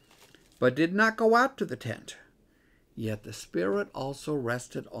elders, but did not go out to the tent. Yet the Spirit also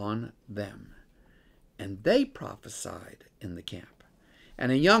rested on them, and they prophesied in the camp. And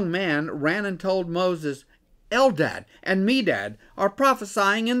a young man ran and told Moses, Eldad and Medad are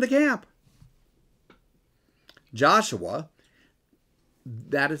prophesying in the camp. Joshua,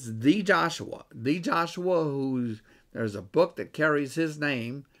 that is the Joshua who There's a book that carries his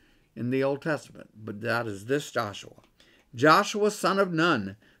name in the Old Testament, but that is this Joshua. Joshua, son of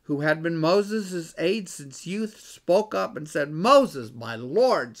Nun, who had been Moses' aide since youth, spoke up and said, "Moses, my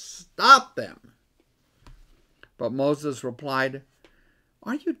Lord, stop them." But Moses replied,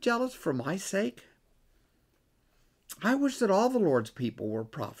 "Are you jealous for my sake? I wish that all the Lord's people were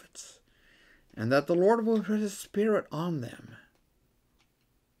prophets, and that the Lord would put his Spirit on them."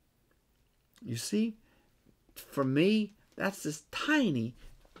 You see, for me, that's this tiny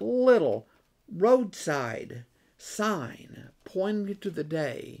little roadside sign pointing to the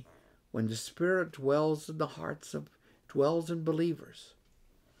day when the Spirit dwells in believers,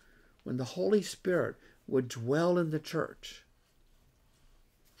 when the Holy Spirit would dwell in the church.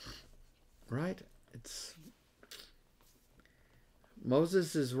 Right?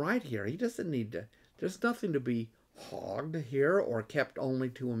 Moses is right here. He doesn't need to, there's nothing to be hogged here or kept only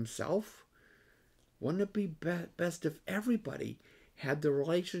to himself. Wouldn't it be best if everybody had the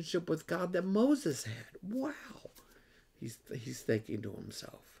relationship with God that Moses had? Wow. He's thinking to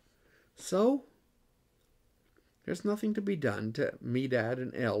himself. So, there's nothing to be done to Medad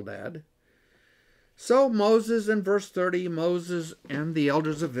and Eldad. So Moses, in verse 30, Moses and the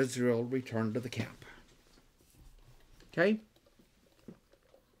elders of Israel returned to the camp. Okay?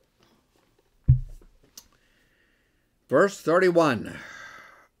 Verse 31.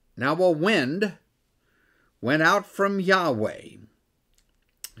 Now a wind went out from Yahweh.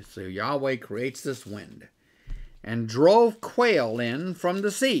 So Yahweh creates this wind and drove quail in from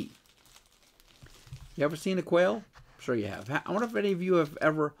the sea. You ever seen a quail? I'm sure you have. I wonder if any of you have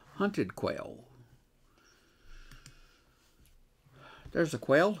ever hunted quail. There's a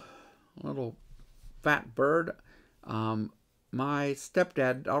quail, a little fat bird. My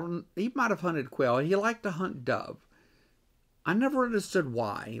stepdad, he might have hunted quail. He liked to hunt dove. I never understood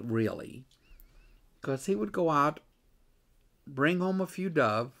why, really. Because he would go out, bring home a few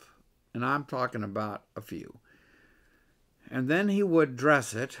dove, and I'm talking about a few. And then he would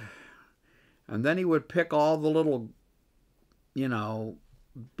dress it, and then he would pick all the little,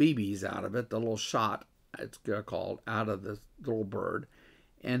 BBs out of it, the little shot, it's called, out of this little bird.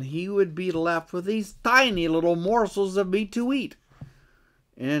 And he would be left with these tiny little morsels of meat to eat.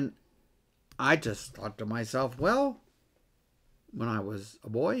 And I just thought to myself, well, when I was a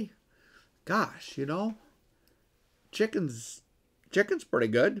boy, gosh, chicken's pretty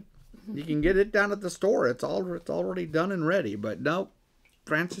good. You can get it down at the store. It's already done and ready. But no,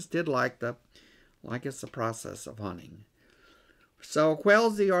 Francis did like it's the process of hunting. So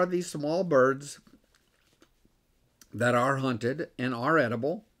quails are these small birds that are hunted and are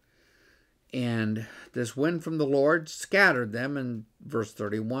edible. And this wind from the Lord scattered them, in verse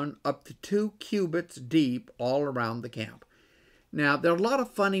 31, up to 2 cubits deep all around the camp. Now, there are a lot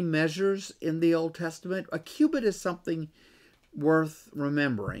of funny measures in the Old Testament. A cubit is something worth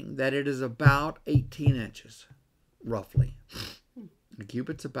remembering, that it is about 18 inches, roughly. A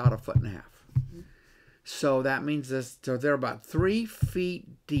cubit's about 1.5 feet. So that means so they're about 3 feet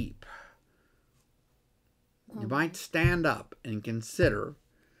deep. You might stand up and consider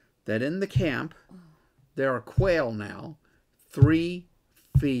that in the camp, there are quail now 3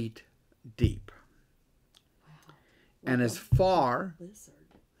 feet deep. Wow. And as far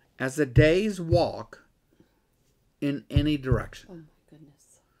as a day's walk in any direction. Oh my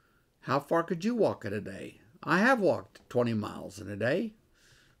goodness. How far could you walk in a day? I have walked 20 miles in a day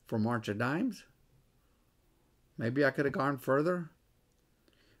from March of Dimes. Maybe I could have gone further,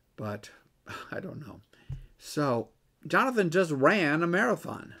 but I don't know. So Jonathan just ran a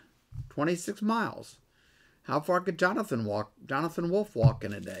marathon, 26 miles. How far could Jonathan Wolf walk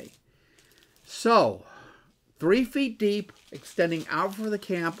in a day? So 3 feet deep, extending out from the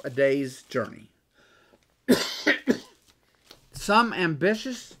camp, a day's journey. Some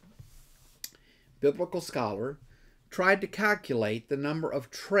ambitious biblical scholar tried to calculate the number of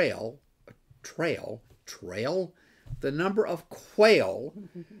the number of quail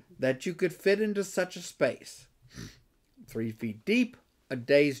that you could fit into such a space. 3 feet deep, a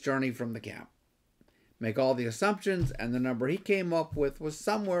day's journey from the camp. Make all the assumptions, and the number he came up with was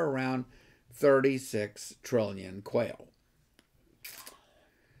somewhere around 36 trillion quail.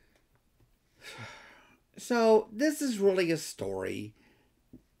 So this is really a story.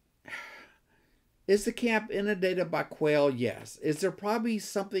 Is the camp inundated by quail? Yes. Is there probably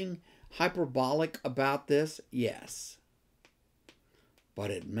something hyperbolic about this? Yes.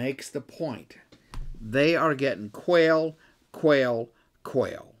 But it makes the point. They are getting quail.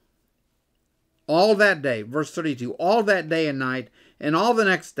 All that day, verse 32, all that day and night, and all the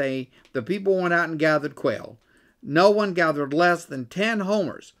next day, the people went out and gathered quail. No one gathered less than 10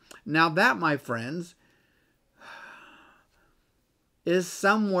 homers. Now that, my friends, is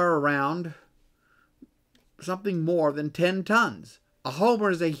somewhere around something more than 10 tons. A homer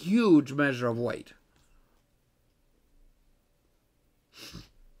is a huge measure of weight.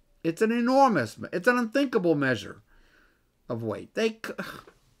 It's an unthinkable measure of weight.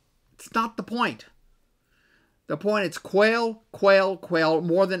 It's not the point. The point is quail,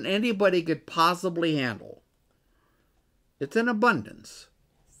 more than anybody could possibly handle. It's in abundance.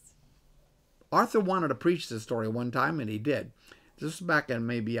 Arthur wanted to preach this story one time, and he did. This was back in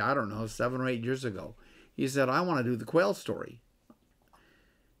maybe, 7 or 8 years ago. He said, I want to do the quail story.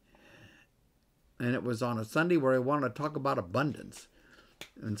 And it was on a Sunday where he wanted to talk about abundance.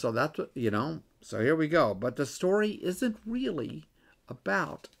 And so that's what, so here we go. But the story isn't really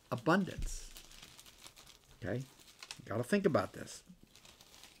about abundance. Okay? Got to think about this.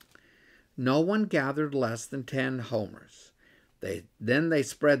 No one gathered less than 10 homers. Then they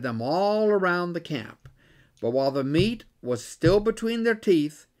spread them all around the camp. But while the meat was still between their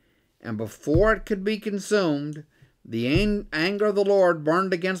teeth, and before it could be consumed, the anger of the Lord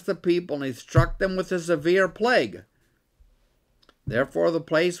burned against the people, and he struck them with a severe plague. Therefore the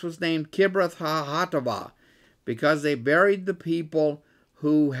place was named Kibroth HaHatava, because they buried the people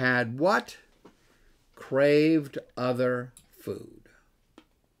who had what? Craved other food.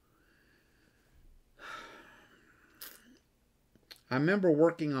 I remember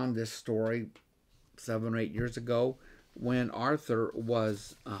working on this story 7 or 8 years ago when Arthur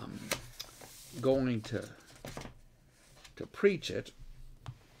was going to preach it.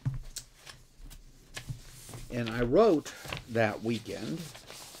 And I wrote that weekend,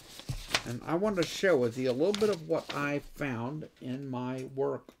 and I want to share with you a little bit of what I found in my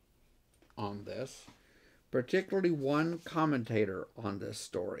work on this, particularly one commentator on this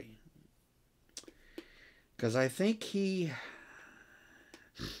story. Because I think he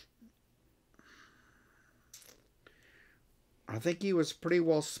was pretty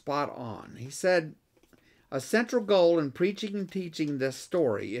well spot on. He said, a central goal in preaching and teaching this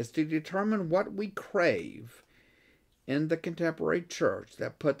story is to determine what we crave in the contemporary church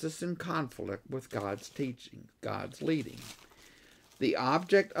that puts us in conflict with God's teaching, God's leading. The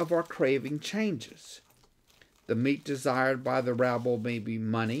object of our craving changes. The meat desired by the rabble may be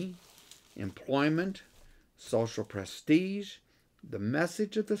money, employment, social prestige. The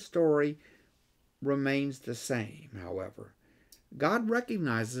message of the story remains the same, however. God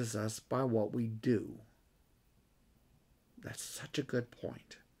recognizes us by what we do. That's such a good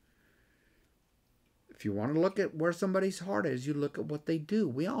point. If you want to look at where somebody's heart is, you look at what they do.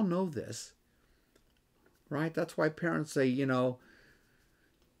 We all know this, right? That's why parents say, do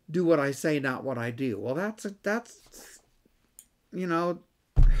what I say, not what I do. Well, that's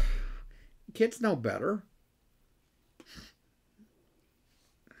kids know better.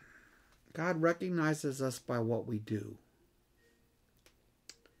 God recognizes us by what we do.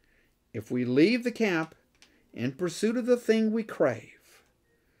 If we leave the camp in pursuit of the thing we crave,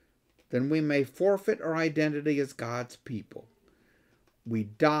 then we may forfeit our identity as God's people. We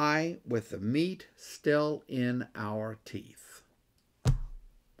die with the meat still in our teeth.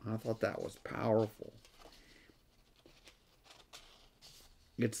 I thought that was powerful.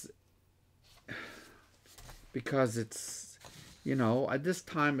 It's because it's, at this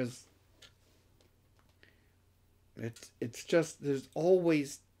time is, it's just, there's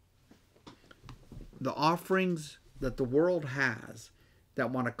always the offerings that the world has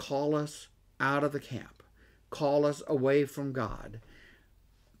that want to call us out of the camp, call us away from God,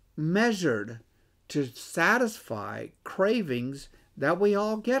 measured to satisfy cravings that we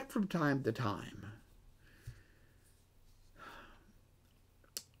all get from time to time.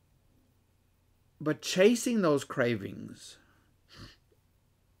 But chasing those cravings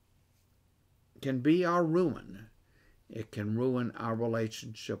can be our ruin. It can ruin our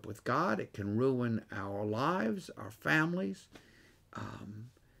relationship with God. It can ruin our lives, our families.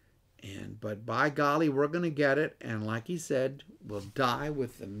 But by golly, we're going to get it. And like he said, we'll die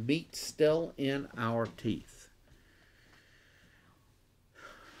with the meat still in our teeth.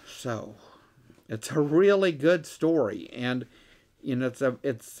 So, it's a really good story. And,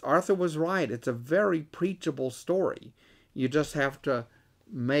 Arthur was right. It's a very preachable story. You just have to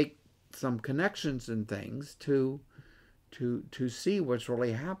make some connections and things to see what's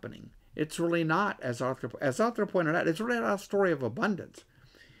really happening. It's really not, as Arthur pointed out, it's really not a story of abundance.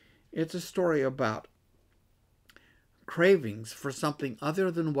 It's a story about cravings for something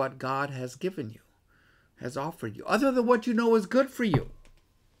other than what God has given you, has offered you, other than what you know is good for you.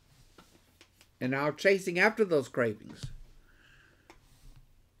 And now chasing after those cravings.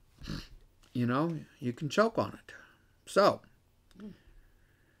 You can choke on it. So,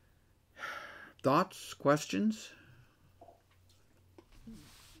 thoughts, questions?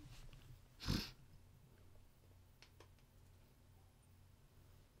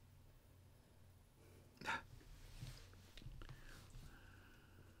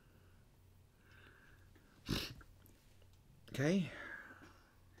 Okay.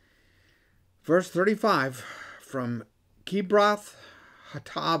 Verse 35, from Kibroth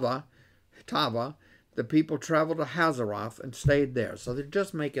Hattava, the people traveled to Hazeroth and stayed there. So they're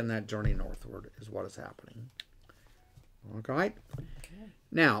just making that journey northward is what is happening. Okay?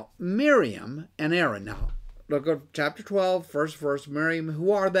 Now, Miriam and Aaron. Now, look at chapter 12, first verse. Miriam,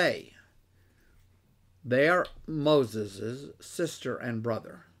 who are they? They are Moses' sister and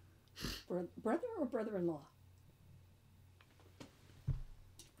brother. Brother or brother-in-law?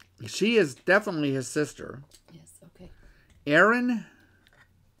 She is definitely his sister. Yes, okay. Aaron,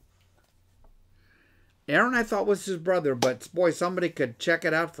 I thought was his brother, but boy, somebody could check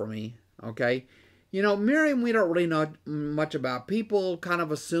it out for me. Okay? You know, Miriam, we don't really know much about. People kind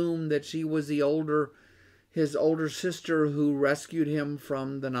of assume that she was his older sister who rescued him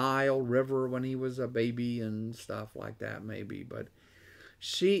from the Nile River when he was a baby and stuff like that, maybe. But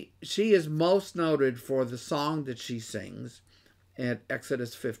she is most noted for the song that she sings at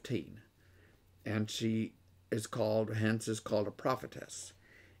Exodus 15. And she is called a prophetess.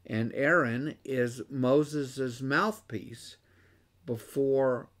 And Aaron is Moses' mouthpiece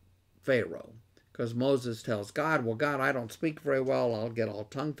before Pharaoh. Because Moses tells God, well, God, I don't speak very well. I'll get all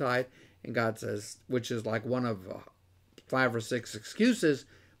tongue-tied. And God says, which is like one of 5 or 6 excuses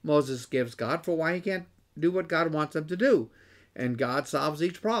Moses gives God for why he can't do what God wants him to do. And God solves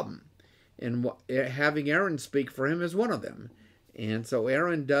each problem. And having Aaron speak for him is one of them. And so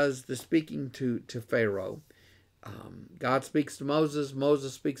Aaron does the speaking to Pharaoh. God speaks to Moses,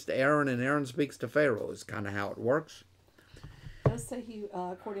 Moses speaks to Aaron, and Aaron speaks to Pharaoh is kind of how it works. It does say he,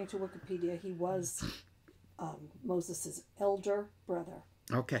 according to Wikipedia, he was Moses' elder brother.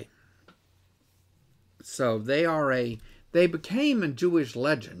 Okay. So they became in Jewish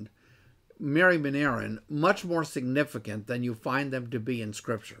legend, Miriam and Aaron, much more significant than you find them to be in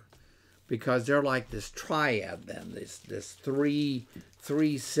Scripture. Because they're like this triad then, this three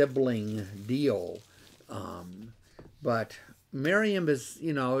sibling deal. But Miriam is,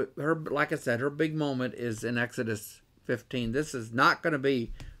 you know, her, like I said, her big moment is in Exodus 15. This is not going to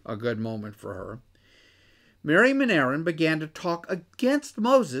be a good moment for her. Miriam and Aaron began to talk against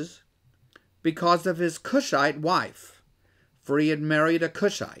Moses because of his Cushite wife, for he had married a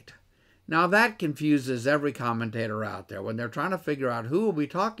Cushite. Now that confuses every commentator out there when they're trying to figure out who are we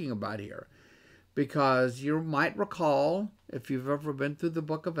talking about here. Because you might recall, if you've ever been through the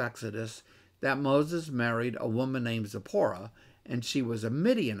book of Exodus, that Moses married a woman named Zipporah, and she was a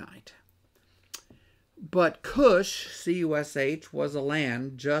Midianite. But Cush, C-U-S-H, was a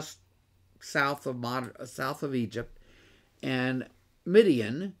land just south of Egypt, and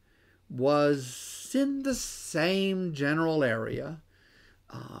Midian was in the same general area.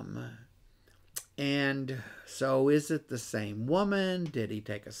 And so is it the same woman? Did he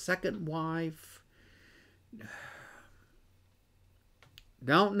take a second wife?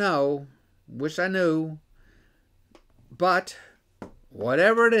 Don't know. Wish I knew. But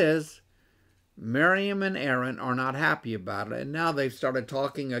whatever it is, Miriam and Aaron are not happy about it. And now they've started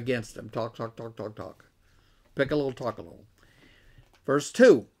talking against him. Talk. Pick a little, talk a little. Verse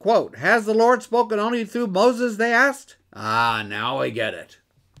 2, quote, has the Lord spoken only through Moses, they asked? Ah, now we get it.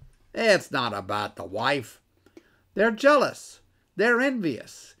 It's not about the wife. They're jealous. They're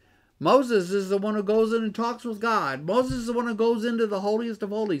envious. Moses is the one who goes in and talks with God. Moses is the one who goes into the holiest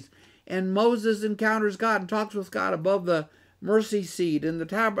of holies. And Moses encounters God and talks with God above the mercy seat in the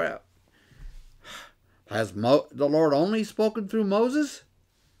tabernacle. Has the Lord only spoken through Moses?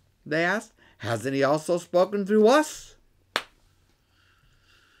 They asked. Hasn't he also spoken through us?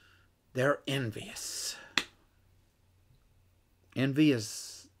 They're envious. Envy is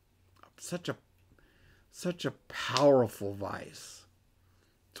such a powerful vice.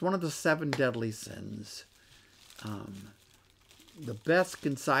 It's one of the 7 deadly sins. The best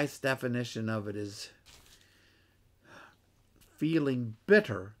concise definition of it is feeling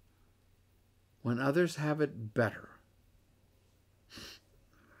bitter when others have it better.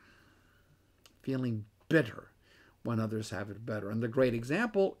 Feeling bitter when others have it better. And the great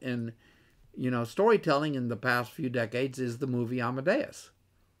example in, storytelling in the past few decades is the movie Amadeus.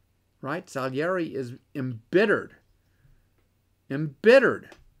 Right? Salieri is embittered,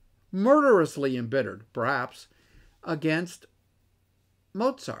 murderously embittered, perhaps, against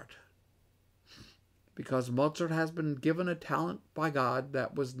Mozart. Because Mozart has been given a talent by God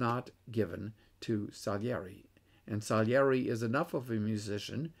that was not given to Salieri. And Salieri is enough of a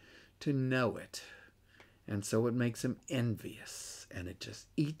musician to know it. And so it makes him envious. And it just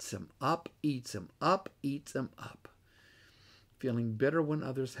eats him up. Feeling bitter when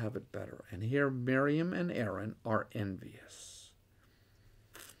others have it better. And here Miriam and Aaron are envious.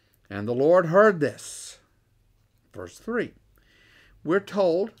 And the Lord heard this. Verse 3. we're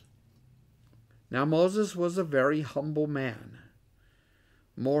told, now Moses was a very humble man,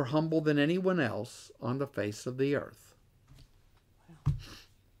 more humble than anyone else on the face of the earth.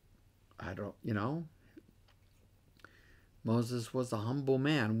 Moses was a humble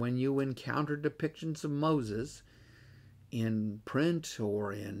man. When you encounter depictions of Moses in print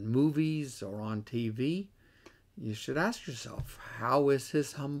or in movies or on TV, you should ask yourself, how is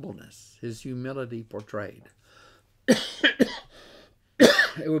his humbleness, his humility portrayed?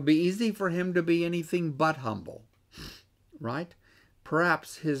 It would be easy for him to be anything but humble, right?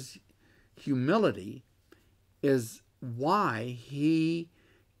 Perhaps his humility is why he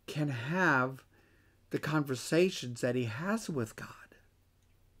can have the conversations that he has with God.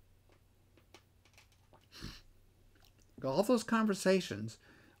 All those conversations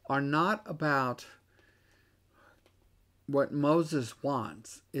are not about what Moses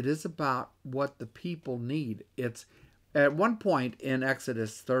wants. It is about what the people need. It's at one point in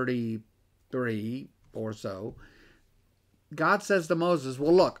Exodus 33 or so, God says to Moses,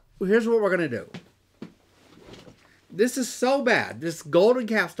 well, look, here's what we're going to do. This is so bad. This golden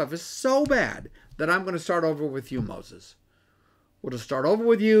calf stuff is so bad that I'm going to start over with you, Moses. We'll just start over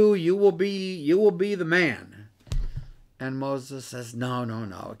with you. You will be the man. And Moses says, no,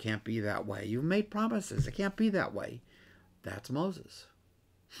 it can't be that way. You've made promises. It can't be that way. That's Moses.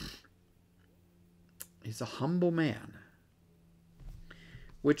 He's a humble man.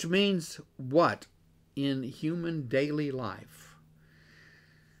 Which means what in human daily life?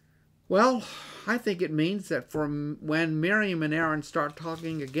 Well, I think it means that when Miriam and Aaron start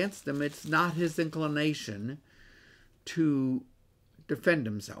talking against him, it's not his inclination to defend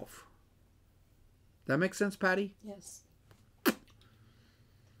himself. That make sense, Patty? Yes.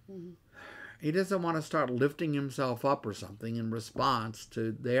 Mm-hmm. He doesn't want to start lifting himself up or something in response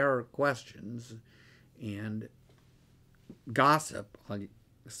to their questions and gossip, I'll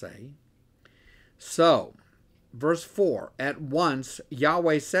say. So, verse 4, at once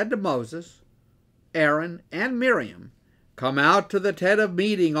Yahweh said to Moses, Aaron, and Miriam, come out to the tent of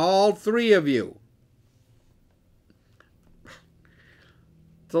meeting, all three of you.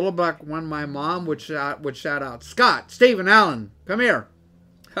 It's a little like when my mom would shout out, Scott, Stephen, Allen, come here.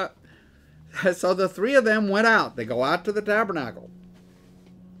 So the three of them went out. They go out to the tabernacle.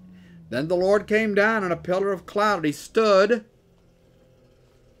 Then the Lord came down in a pillar of cloud. He stood.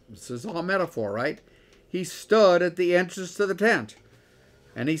 This is all metaphor, right? He stood at the entrance to the tent.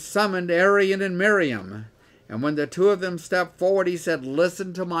 And he summoned Aaron and Miriam. And when the two of them stepped forward, he said,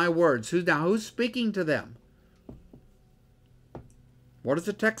 listen to my words. Who's speaking to them? What is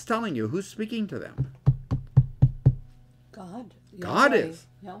the text telling you? Who's speaking to them? God. God is.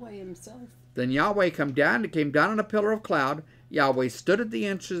 Yahweh himself. Then Yahweh came down in a pillar of cloud. Yahweh stood at the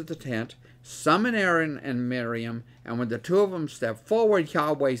entrance of the tent, summoned Aaron and Miriam, and when the two of them stepped forward,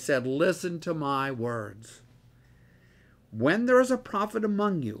 Yahweh said, listen to my words. When there is a prophet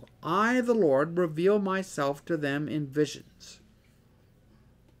among you, I, the Lord, reveal myself to them in visions.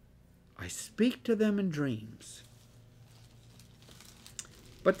 I speak to them in dreams.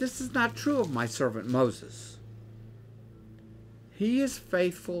 But this is not true of my servant Moses. He is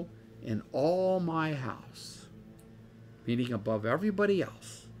faithful in all my house, meaning above everybody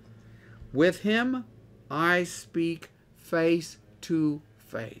else. With him, I speak face to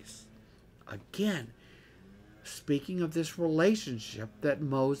face. Again, speaking of this relationship that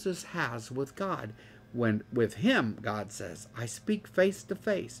Moses has with God. When with him, God says, I speak face to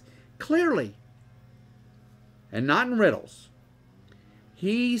face, clearly, and not in riddles.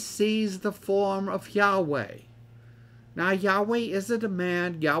 He sees the form of Yahweh. Now, Yahweh isn't a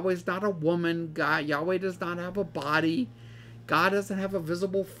man. Yahweh is not a woman. Yahweh does not have a body. God doesn't have a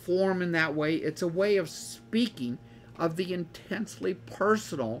visible form in that way. It's a way of speaking of the intensely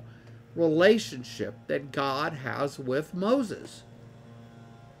personal relationship that God has with Moses.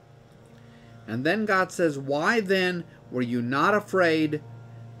 And then God says, why then were you not afraid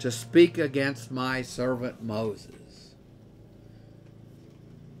to speak against my servant Moses?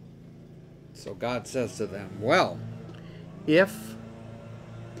 So God says to them, well,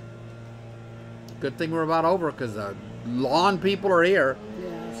 good thing we're about over because the lawn people are here.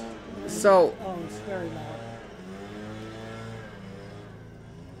 Yes. So, it's very loud.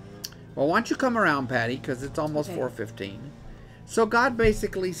 Well, why don't you come around, Patty, because it's almost 4:15. So God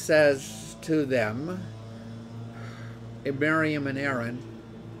basically says to them, Miriam and Aaron,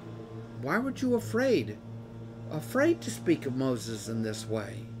 why weren't you afraid to speak of Moses in this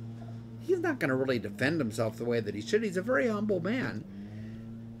way? He's not going to really defend himself the way that he should. He's a very humble man.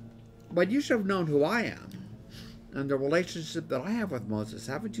 But you should have known who I am and the relationship that I have with Moses.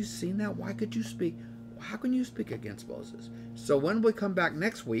 Haven't you seen that? Why could you speak? How can you speak against Moses? So when we come back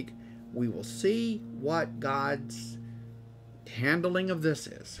next week, we will see what God's handling of this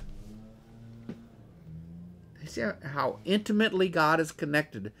is. You see how intimately God is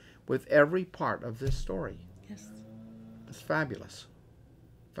connected with every part of this story. Yes. It's fabulous.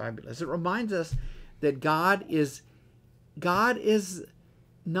 Fabulous. It reminds us that God is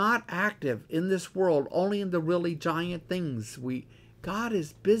not active in this world only in the really giant things. God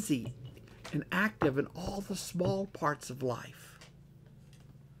is busy and active in all the small parts of life.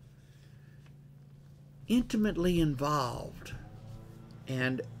 Intimately involved.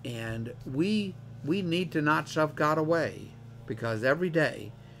 And we need to not shove God away, because every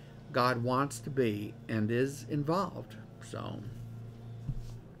day God wants to be and is involved. So,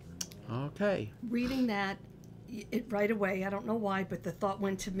 okay. Reading that right away, I don't know why, but the thought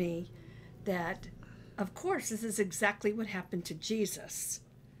went to me that, of course, this is exactly what happened to Jesus.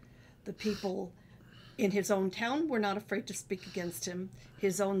 The people in his own town were not afraid to speak against him.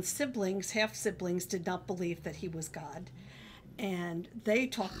 His own siblings, half-siblings, did not believe that he was God. And they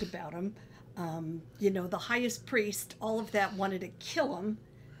talked about him. The highest priest, all of that wanted to kill him.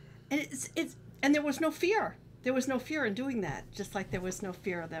 And and there was no fear. There was no fear in doing that, just like there was no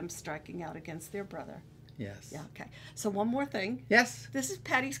fear of them striking out against their brother. Yes. Yeah, okay. So one more thing. Yes. This is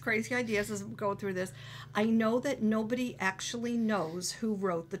Patty's crazy ideas as we go through this. I know that nobody actually knows who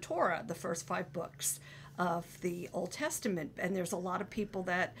wrote the Torah, the first 5 books of the Old Testament. And there's a lot of people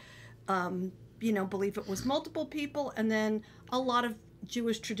that, believe it was multiple people. And then a lot of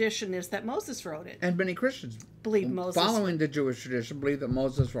Jewish tradition is that Moses wrote it. And many Christians believe Moses. Following the Jewish tradition, believe that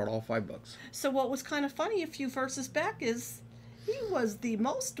Moses wrote all 5 books. So what was kind of funny a few verses back is he was the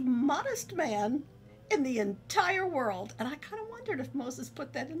most modest man in the entire world. And I kind of wondered if Moses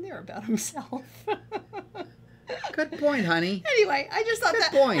put that in there about himself. Good point, honey. Anyway, I just thought Good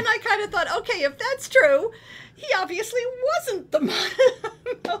that. point. And I kind of thought, okay, if that's true, he obviously wasn't the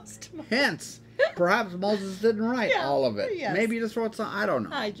most. Hence, perhaps Moses didn't write all of it. Yes. Maybe he just wrote some. I don't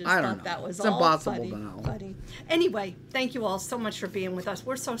know. I just don't thought know. that was it's all impossible funny, to know. funny. Anyway, thank you all so much for being with us.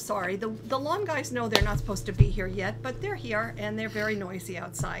 We're so sorry. The lawn guys know they're not supposed to be here yet, but they're here and they're very noisy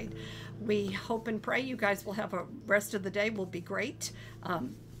outside. We hope and pray you guys will have a rest of the day. Will be great.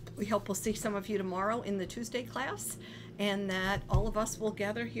 We hope we'll see some of you tomorrow in the Tuesday class, and that all of us will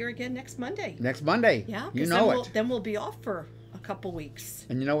gather here again next Monday. Next Monday. Yeah, you know then we'll be off for a couple weeks.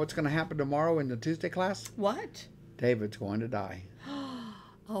 And you know what's going to happen tomorrow in the Tuesday class? What? David's going to die.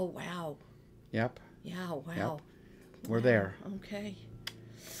 Oh, wow. Yep. Yeah, wow. Yep. We're there. Okay.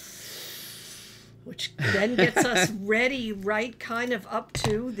 Which then gets us ready, right, kind of up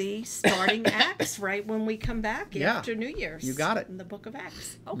to the starting Acts, right, when we come back after New Year's. You got it. In the book of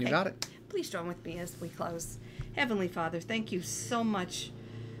Acts. Okay. You got it. Please join with me as we close. Heavenly Father, thank you so much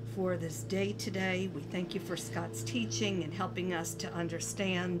for this day today. We thank you for Scott's teaching and helping us to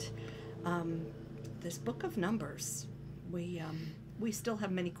understand this book of Numbers. We still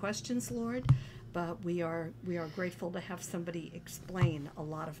have many questions, Lord, but we are grateful to have somebody explain a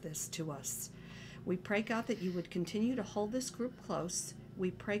lot of this to us. We pray, God, that you would continue to hold this group close. We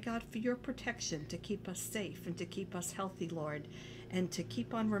pray, God, for your protection to keep us safe and to keep us healthy, Lord, and to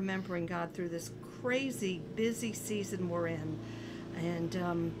keep on remembering, God, through this crazy, busy season we're in.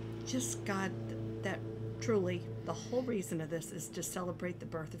 And just, God, that truly the whole reason of this is to celebrate the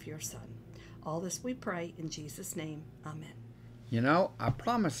birth of your Son. All this we pray in Jesus' name. Amen. You know, I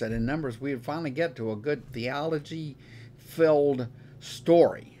promised that in Numbers we would finally get to a good theology-filled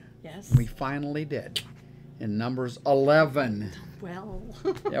story. Yes. We finally did. In Numbers 11. Well.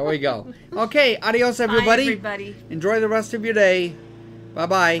 There we go. Okay, adios, everybody. Bye, everybody. Enjoy the rest of your day.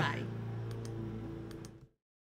 Bye-bye. Bye.